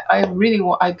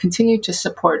I continue to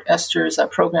support Esther's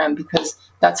program because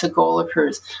that's a goal of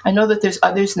hers. I know that there's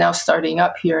others now starting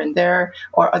up here and there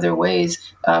or other ways,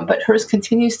 but hers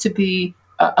continues to be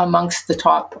amongst the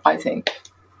top, I think.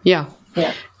 Yeah.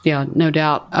 Yeah, no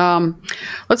doubt.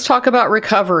 Let's talk about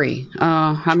recovery.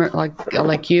 I'm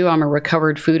like you. I'm a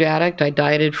recovered food addict. I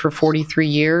dieted for 43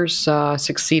 years,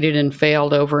 succeeded and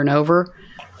failed over and over.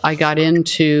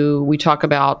 We talk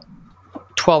about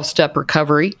 12-step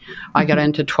recovery. I got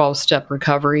into 12-step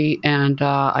recovery, and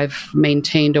I've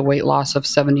maintained a weight loss of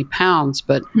 70 pounds.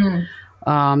 But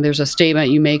there's a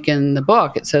statement you make in the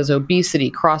book. It says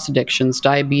obesity, cross addictions,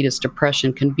 diabetes,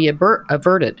 depression can be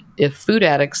averted if food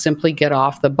addicts simply get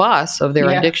off the bus of their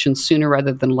addiction sooner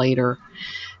rather than later,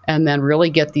 and then really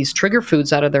get these trigger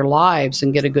foods out of their lives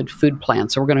and get a good food plan.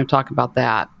 So we're going to talk about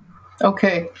that.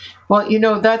 Okay. Well,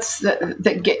 that's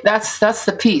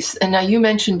the piece. And now you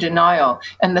mentioned denial.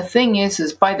 And the thing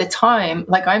is by the time,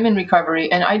 like, I'm in recovery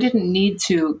and I didn't need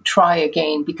to try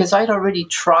again because I'd already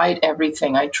tried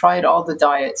everything. I tried all the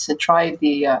diets and tried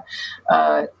the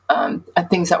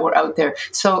things that were out there.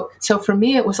 So for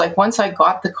me, it was like once I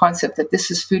got the concept that this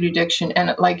is food addiction,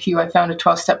 and like you, I found a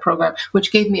 12-step program,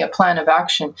 which gave me a plan of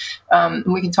action. And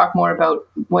we can talk more about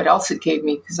what else it gave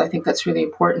me because I think that's really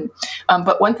important.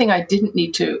 But one thing I didn't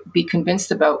need to be convinced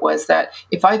about was that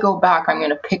if I go back, I'm going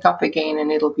to pick up again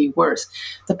and it'll be worse.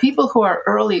 The people who are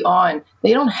early on,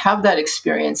 they don't have that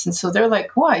experience. And so they're like,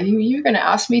 why? You're going to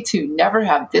ask me to never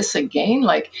have this again?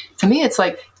 Like, to me, it's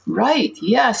like, right,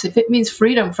 yes, if it means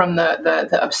freedom from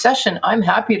the obsession, I'm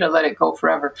happy to let it go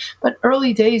forever. But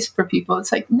early days for people,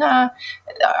 it's like, nah,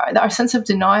 our sense of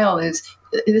denial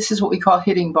this is what we call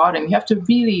hitting bottom. You have to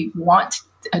really want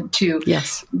to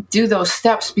do those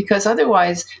steps, because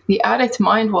otherwise the addict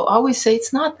mind will always say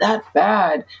it's not that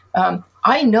bad.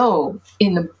 I know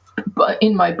in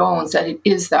my bones that it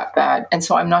is that bad, and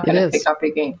so I'm not going to pick up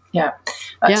again.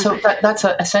 So that's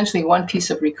essentially one piece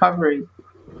of recovery,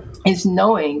 is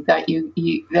knowing that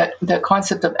that the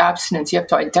concept of abstinence, you have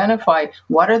to identify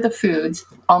what are the foods.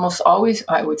 Almost always,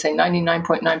 I would say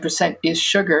 99.9% is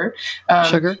sugar.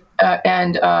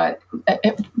 And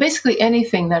basically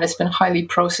anything that has been highly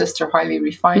processed or highly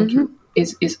refined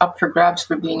is up for grabs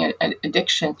for being an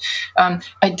addiction.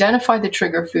 Identify the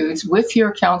trigger foods with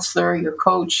your counselor, your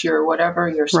coach, your whatever,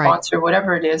 your sponsor,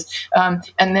 whatever it is,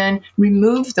 and then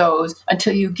remove those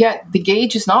until you get the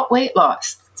gauge is not weight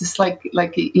loss. Just like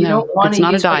you don't want to. It's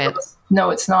not a diet.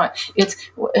 No, it's not. It's,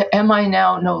 am I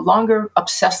now no longer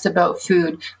obsessed about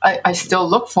food? I still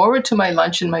look forward to my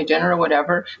lunch and my dinner or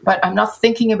whatever, but I'm not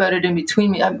thinking about it in between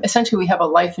me. Essentially, we have a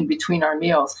life in between our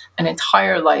meals, an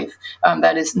entire life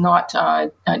that is not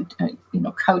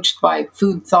couched by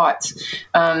food thoughts.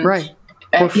 Right.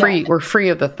 We're free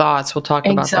of the thoughts. We'll talk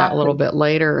about that a little bit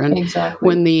later. And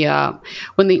when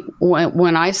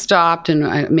I stopped,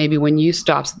 and maybe when you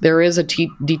stopped, there is a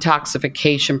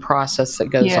detoxification process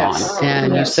that goes on,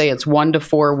 and you say it's 1 to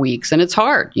 4 weeks, and it's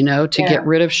hard, to get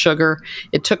rid of sugar.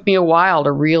 It took me a while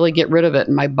to really get rid of it,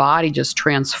 and my body just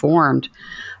transformed.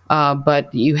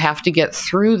 But you have to get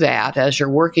through that as you're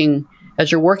working. As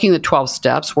you're working the 12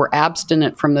 steps, we're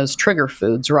abstinent from those trigger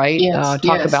foods, right?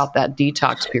 Talk about that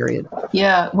detox period.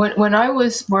 Yeah. When I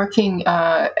was working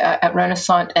at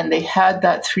Renascent and they had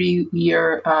that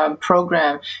 3-year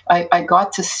program, I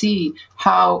got to see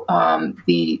how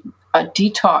the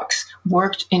detox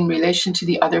worked in relation to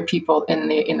the other people in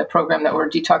the program that were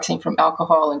detoxing from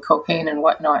alcohol and cocaine and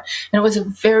whatnot. And it was a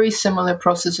very similar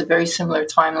process, a very similar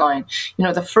timeline.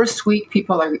 The first week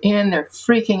people are they're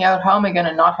freaking out. How am I going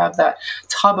to not have that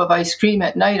tub of ice cream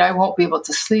at night? I won't be able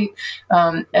to sleep.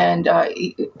 And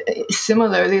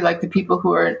similarly, like the people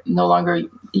who are no longer,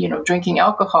 drinking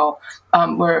alcohol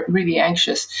were really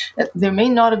anxious. There may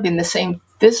not have been the same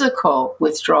physical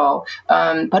withdrawal,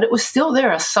 but it was still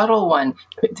there, a subtle one.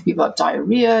 The people have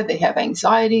diarrhea, they have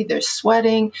anxiety, they're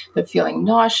sweating, they're feeling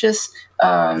nauseous.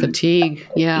 Fatigue.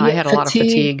 Yeah, I had a lot of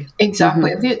fatigue.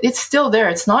 Exactly. It's still there.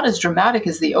 It's not as dramatic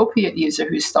as the opiate user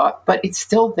who stopped, but it's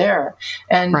still there.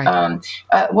 And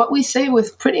what we say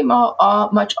with pretty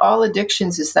much all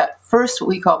addictions is that first, what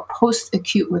we call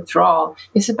post-acute withdrawal,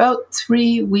 is about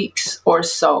 3 weeks or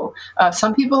so.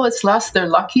 Some people, it's less. They're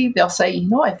lucky. They'll say,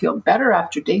 I feel better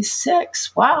after day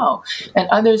 6. Wow. And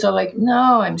others are like,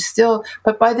 no, I'm still.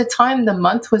 But by the time the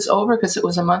month was over, because it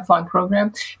was a month-long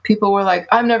program, people were like,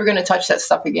 I'm never going to touch that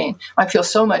stuff again. I feel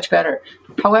so much better.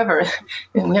 However,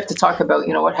 and we have to talk about,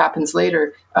 what happens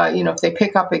later. If they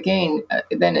pick up again,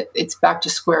 then it's back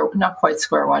to not quite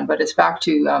square one, but it's back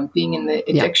to being in the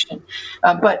addiction.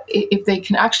 But if they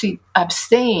can actually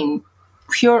abstain,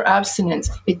 pure abstinence,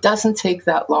 it doesn't take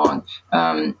that long.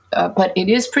 But it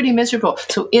is pretty miserable.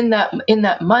 So in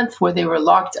that month where they were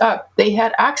locked up, they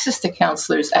had access to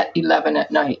counselors at 11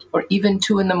 at night or even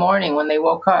 2 in the morning when they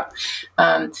woke up.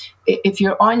 If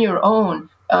you're on your own,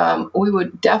 we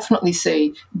would definitely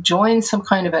say join some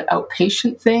kind of an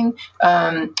outpatient thing.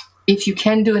 If you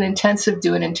can do an intensive,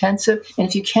 do an intensive. And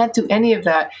if you can't do any of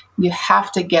that, you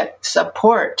have to get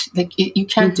support. You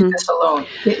can't do this alone.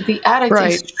 The addict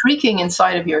is shrieking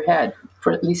inside of your head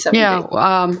for at least 7 days.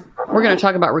 We're going to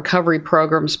talk about recovery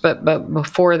programs, but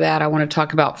before that, I want to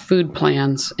talk about food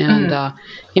plans and,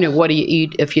 what do you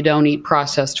eat if you don't eat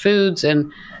processed foods?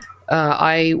 And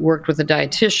I worked with a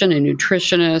dietitian, a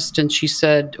nutritionist, and she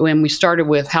said, when we started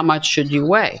with how much should you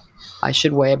weigh? I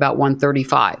should weigh about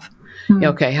 135.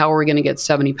 Okay, how are we going to get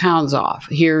 70 pounds off?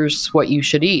 Here's what you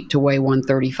should eat to weigh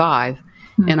 135.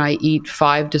 And I eat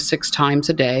 5 to 6 times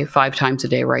a day, 5 times a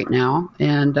day right now.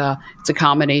 And it's a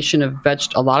combination of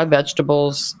a lot of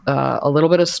vegetables, a little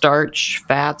bit of starch,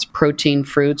 fats, protein,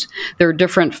 fruits. There are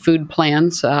different food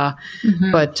plans.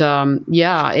 But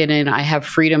and I have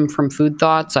freedom from food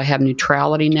thoughts. I have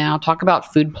neutrality now. Talk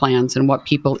about food plans and what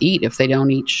people eat if they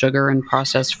don't eat sugar and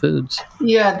processed foods.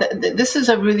 Yeah, this is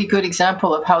a really good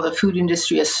example of how the food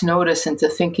industry has snowed us into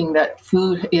thinking that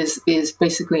food is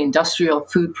basically industrial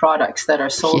food products that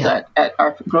are sold at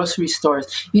our grocery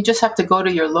stores. You just have to go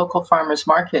to your local farmer's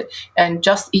market and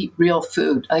just eat real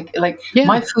food.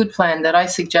 My food plan that I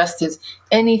suggest is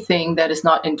anything that is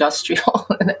not industrial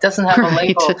and that doesn't have a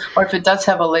label, or if it does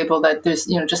have a label, that there's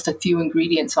just a few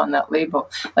ingredients on that label.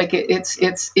 I could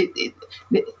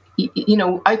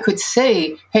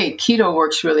say, hey, keto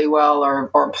works really well,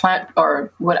 or plant,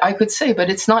 or what I could say, but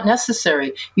it's not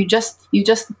necessary. You just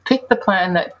pick the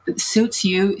plan that suits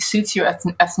you, suits your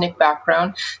ethnic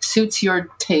background, suits your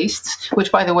tastes,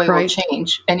 which, by the way, will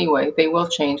change anyway. They will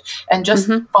change, and just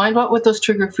find out what those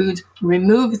trigger foods,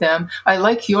 remove them. I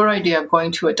like your idea of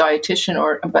going to a dietitian,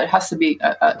 but it has to be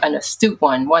an astute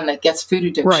one that gets food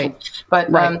addiction.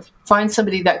 But find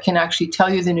somebody that can actually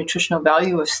tell you the nutritional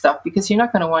value of stuff, because you're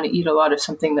not going to want to eat a lot of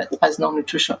something that has no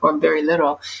nutrition or very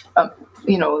little.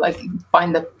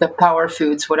 Find the power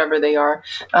foods, whatever they are,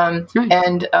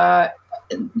 and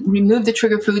remove the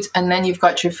trigger foods, and then you've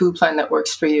got your food plan that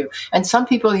works for you. And some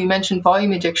people, you mentioned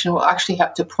volume addiction, will actually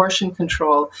have to portion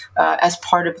control as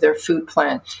part of their food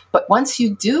plan. But once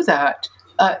you do that,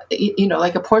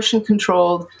 like a portion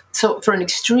controlled. So for an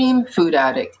extreme food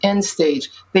addict, end stage,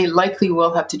 they likely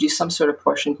will have to do some sort of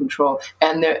portion control,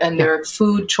 and their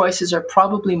food choices are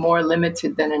probably more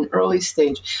limited than an early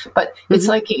stage. But it's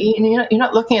like you're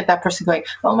not looking at that person going,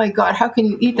 "Oh my God, how can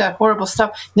you eat that horrible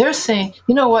stuff?" They're saying,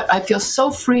 "You know what? I feel so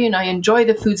free, and I enjoy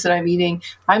the foods that I'm eating.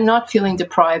 I'm not feeling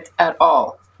deprived at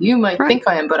all. You might think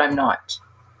I am, but I'm not."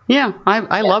 Yeah,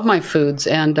 I love my foods,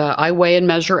 and I weigh and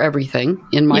measure everything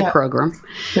in my program,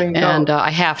 and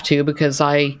I have to, because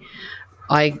I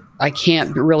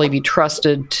can't really be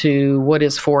trusted to what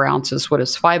is 4 ounces, what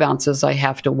is 5 ounces. I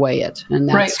have to weigh it, and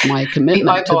that's my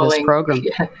commitment to this program.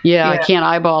 I can't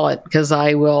eyeball it, because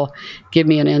I will give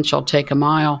me an inch, I'll take a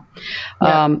mile.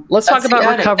 Let's talk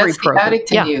about recovery program. Addict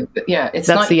in you. It's that's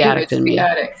not the you, addict in me.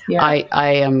 Addict.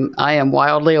 I am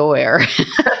wildly aware.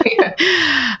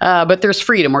 But there's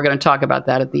freedom. We're going to talk about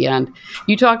that at the end.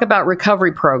 You talk about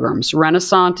recovery programs.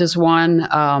 Renascent is one.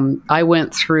 I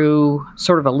went through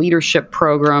sort of a leadership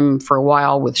program for a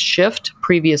while with Shift,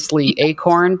 previously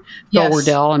Acorn, Phil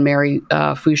Wardell and Mary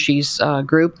Fouchy's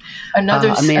group.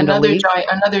 Another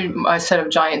set of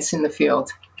giants in the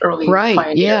field. Early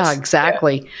pioneers. Yeah,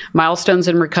 exactly. Milestones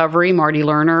in Recovery. Marty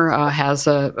Lerner has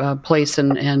a place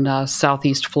in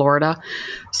Southeast Florida.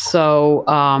 So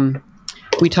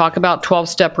we talk about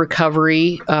 12-step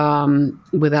recovery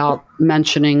without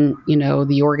mentioning,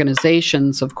 the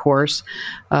organizations, of course,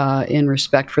 in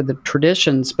respect for the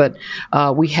traditions. But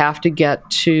we have to get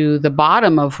to the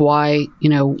bottom of why,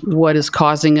 what is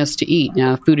causing us to eat.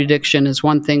 Now, food addiction is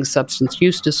one thing, substance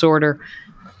use disorder,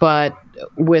 but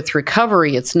with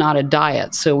recovery, it's not a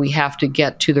diet. So we have to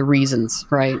get to the reasons,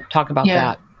 right? Talk about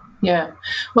that. Yeah.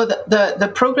 Well,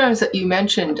 the programs that you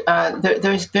mentioned,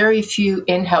 there's very few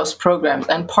in-house programs.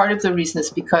 And part of the reason is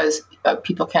because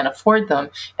people can't afford them.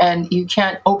 And you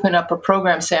can't open up a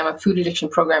program, say I'm a food addiction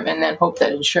program, and then hope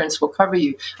that insurance will cover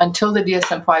you. Until the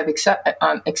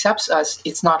DSM-5 accepts us,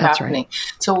 it's not happening.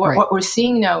 Right. So what we're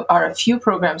seeing now are a few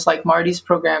programs like Marty's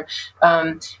program,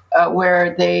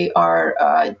 where they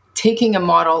are taking a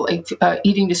model,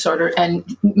 eating disorder,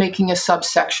 and making a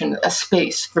subsection, a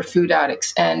space for food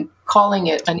addicts, and calling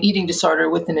it an eating disorder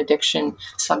with an addiction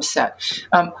subset.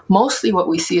 Mostly what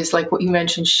we see is like what you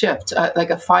mentioned, shift, like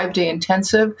a 5-day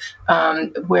intensive,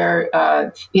 where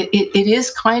it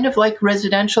is kind of like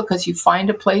residential because you find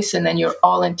a place and then you're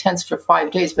all intense for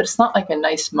 5 days, but it's not like a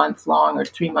nice month-long or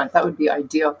 3-month. That would be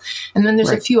ideal. And then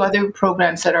there's a few other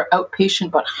programs that are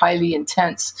outpatient but highly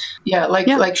intense.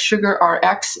 Like Sugar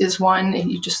RX is one.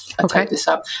 You just type this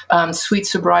up. Sweet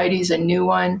Sobriety is a new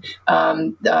one.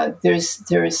 There's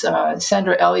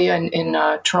Sandra Elia in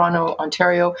Toronto,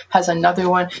 Ontario has another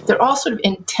one. They're all sort of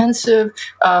intensive,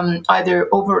 either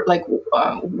over like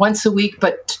once a week,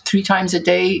 but 3 times a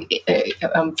day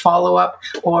follow-up,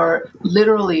 or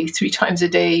literally 3 times a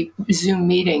day Zoom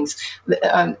meetings.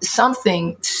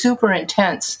 Something super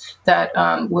intense that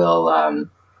will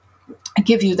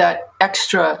give you that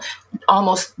extra,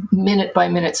 almost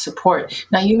minute-by-minute support.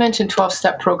 Now, you mentioned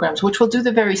 12-step programs, which will do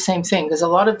the very same thing, because a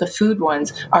lot of the food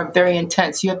ones are very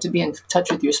intense. You have to be in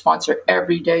touch with your sponsor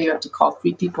every day. You have to call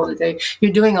 3 people a day.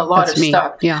 You're doing a lot of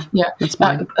stuff. Yeah, that's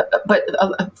mine.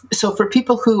 So for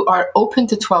people who are open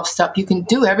to 12-step, you can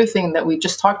do everything that we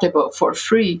just talked about for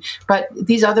free, but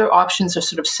these other options are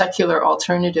sort of secular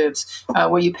alternatives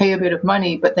where you pay a bit of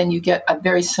money, but then you get a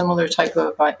very similar type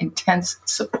of intense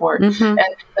support. And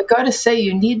I got to say,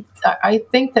 you need, I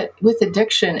think that with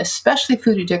addiction, especially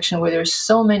food addiction, where there's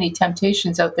so many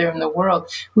temptations out there in the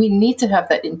world, we need to have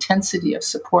that intensity of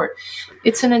support.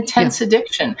 It's an intense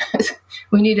addiction.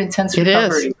 We need intense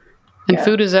recovery. It is. And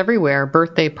food is everywhere.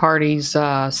 Birthday parties,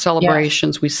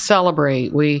 celebrations. We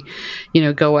celebrate. We,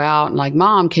 go out and like,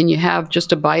 Mom, can you have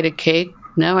just a bite of cake?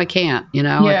 No, I can't.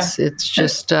 It's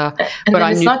just, but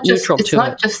I'm neutral to it. It's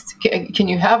not just, can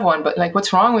you have one, but like,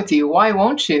 what's wrong with you? Why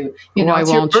won't you? Why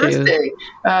it's won't your birthday.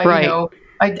 Right.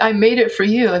 I made it for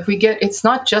you. Like it's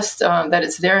not just that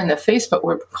it's there in the face, but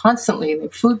we're constantly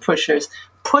like food pushers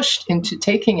pushed into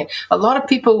taking it. A lot of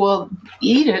people will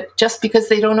eat it just because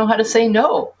they don't know how to say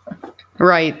no.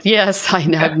 Right. Yes, I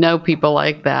know people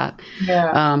like that.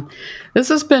 Yeah. This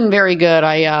has been very good.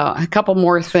 A couple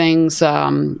more things.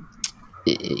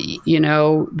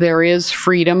 There is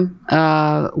freedom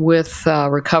with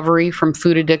recovery from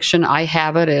food addiction. I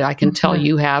have it. I can tell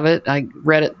you have it. I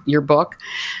read your book.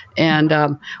 And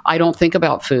I don't think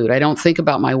about food. I don't think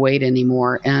about my weight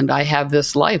anymore. And I have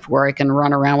this life where I can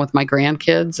run around with my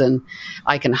grandkids, and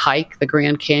I can hike the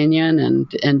Grand Canyon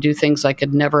and do things I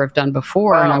could never have done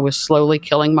before. Wow. And I was slowly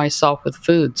killing myself with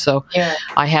food. So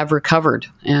I have recovered,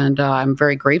 and I'm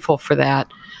very grateful for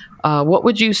that. What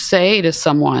would you say to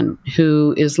someone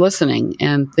who is listening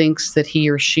and thinks that he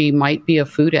or she might be a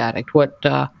food addict?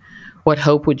 What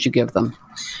hope would you give them?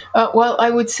 Well, I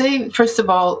would say, first of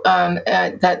all,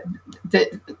 that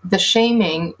the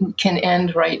shaming can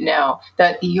end right now,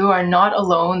 that you are not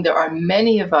alone. There are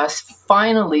many of us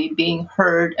finally being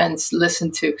heard and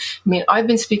listened to. I mean, I've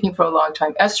been speaking for a long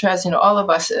time. Esther has, all of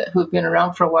us who've been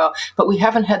around for a while, but we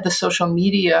haven't had the social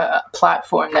media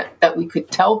platform that we could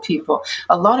tell people.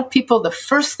 A lot of people, the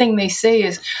first thing they say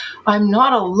is, I'm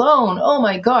not alone. Oh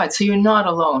my God. So you're not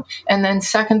alone. And then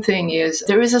second thing is,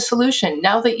 there is a solution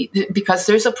now because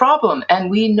there's a problem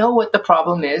and we know what the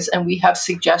problem is and we have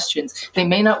suggestions. They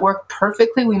may not work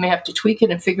perfectly. We may have to tweak it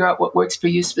and figure out what works for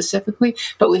you specifically,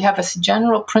 but we have a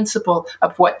general principle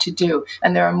of what to do.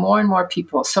 And there are more and more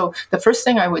people. So the first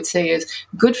thing I would say is,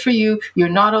 good for you. You're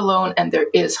not alone and there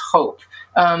is hope.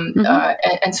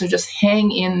 And so just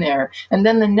hang in there. And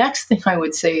then the next thing I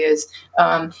would say is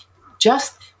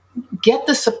just get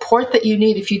the support that you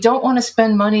need. If you don't want to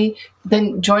spend money,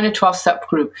 then join a 12-step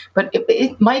group. But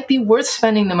it might be worth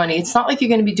spending the money. It's not like you're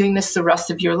going to be doing this the rest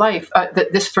of your life,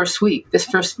 this first week, this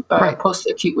first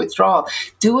post-acute withdrawal.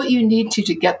 Do what you need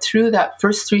to get through that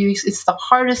first 3 weeks. It's the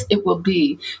hardest it will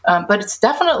be. But it's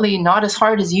definitely not as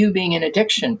hard as you being in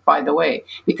addiction, by the way,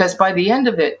 because by the end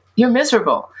of it, you're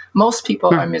miserable. Most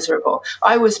people are miserable.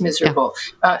 I was miserable.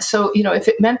 So, if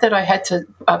it meant that I had to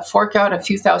fork out a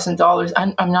few $1,000s,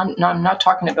 I'm not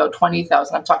talking about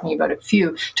 20,000. I'm talking about a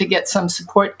few to get some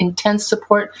support, intense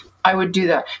support. I would do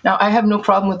that. Now, I have no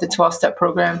problem with the 12-step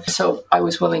program, so I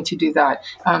was willing to do that.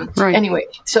 Right. Anyway,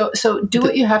 so do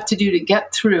what you have to do to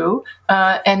get through,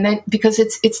 and then because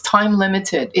it's time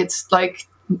limited, it's like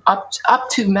up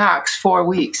to max 4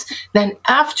 weeks. Then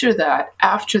after that,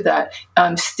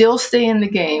 still stay in the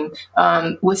game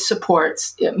with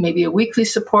supports, maybe a weekly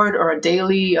support or a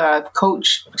daily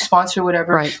coach, sponsor,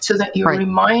 whatever, right. so that you're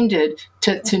reminded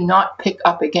to not pick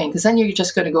up again, because then you're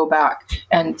just going to go back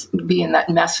and be in that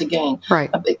mess again.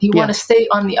 Right. You want to stay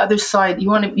on the other side.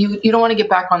 You don't want to get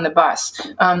back on the bus.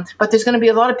 But there's going to be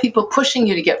a lot of people pushing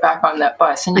you to get back on that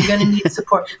bus, and you're going to need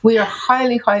support. We are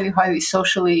highly, highly, highly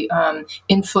socially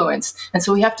influenced, and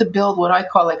so we have to build what I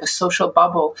call like a social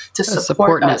bubble to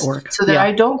support us, network. So that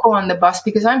I don't go on the bus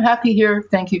because I'm happy here.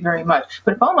 Thank you very much.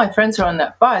 But if all my friends are on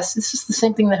that bus, this is the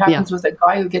same thing that happens with a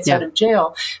guy who gets out of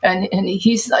jail, and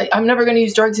he's like, I'm never going to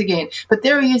use drugs again. But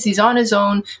there he is. He's on his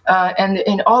own,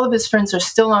 and all of his friends are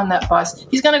still on that bus.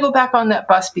 He's going to go back on that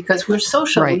bus because we're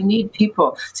social. Right. We need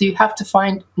people. So you have to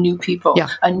find new people,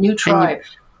 a new tribe.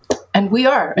 And we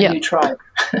are a new tribe.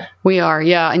 We are,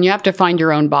 and you have to find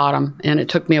your own bottom. And it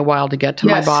took me a while to get to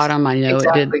my bottom. I know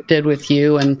it did with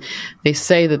you. And they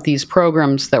say that these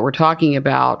programs that we're talking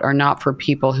about are not for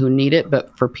people who need it,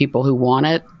 but for people who want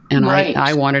it. And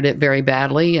I wanted it very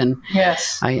badly. And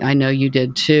I know you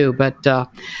did too. But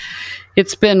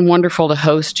it's been wonderful to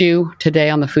host you today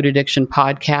on the Food Addiction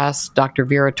Podcast. Dr.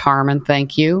 Vera Tarman,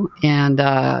 thank you. And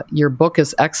your book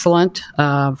is excellent,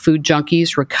 Food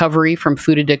Junkies, Recovery from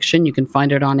Food Addiction. You can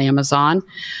find it on Amazon.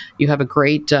 You have a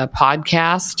great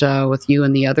podcast with you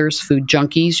and the others, Food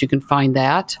Junkies. You can find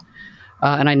that.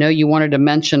 And I know you wanted to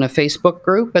mention a Facebook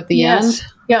group at the end.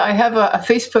 Yeah, I have a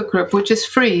Facebook group, which is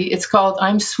free. It's called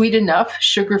I'm Sweet Enough,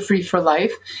 Sugar Free for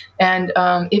Life. And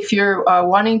if you're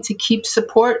wanting to keep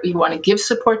support, you want to give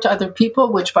support to other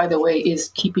people, which, by the way, is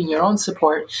keeping your own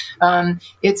support.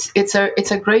 It's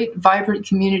a great, vibrant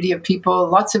community of people,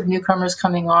 lots of newcomers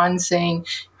coming on saying,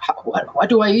 what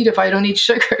do I eat if I don't eat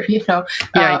sugar?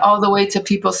 All the way to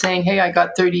people saying, hey, I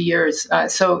got 30 years.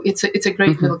 So it's a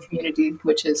great little community,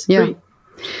 which is free.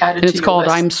 And it's called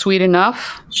I'm Sweet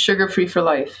Enough? Sugar Free for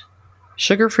Life.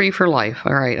 Sugar Free for Life.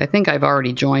 All right. I think I've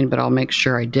already joined, but I'll make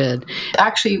sure I did.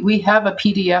 Actually, we have a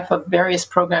PDF of various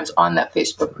programs on that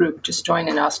Facebook group. Just join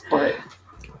and ask for it.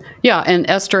 Yeah, and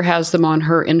Esther has them on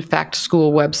her INFACT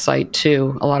School website,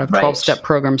 too. A lot of 12-step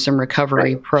programs and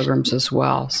recovery programs as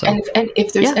well. So. And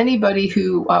if there's anybody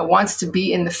who wants to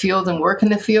be in the field and work in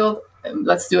the field,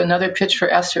 let's do another pitch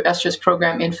for Esther. Esther's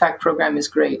program, INFACT program, is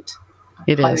great.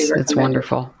 It is. It's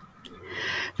wonderful.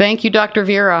 Thank you, Dr.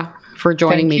 Vera, for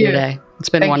joining me today. It's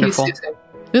been wonderful. You, Susan.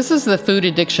 This is the Food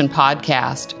Addiction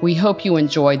Podcast. We hope you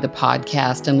enjoyed the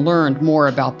podcast and learned more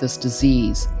about this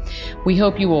disease. We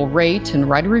hope you will rate and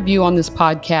write a review on this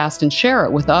podcast and share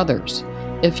it with others.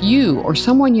 If you or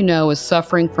someone you know is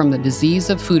suffering from the disease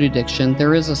of food addiction,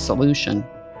 there is a solution.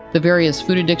 The various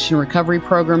food addiction recovery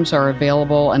programs are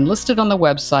available and listed on the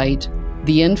website,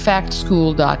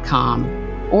 theinfactschool.com.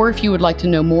 Or if you would like to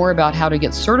know more about how to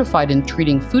get certified in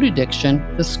treating food addiction,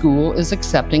 the school is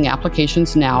accepting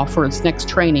applications now for its next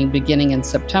training beginning in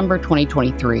September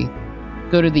 2023.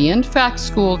 Go to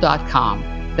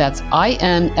theinfactschool.com. That's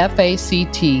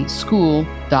INFACT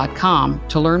school.com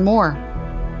to learn more.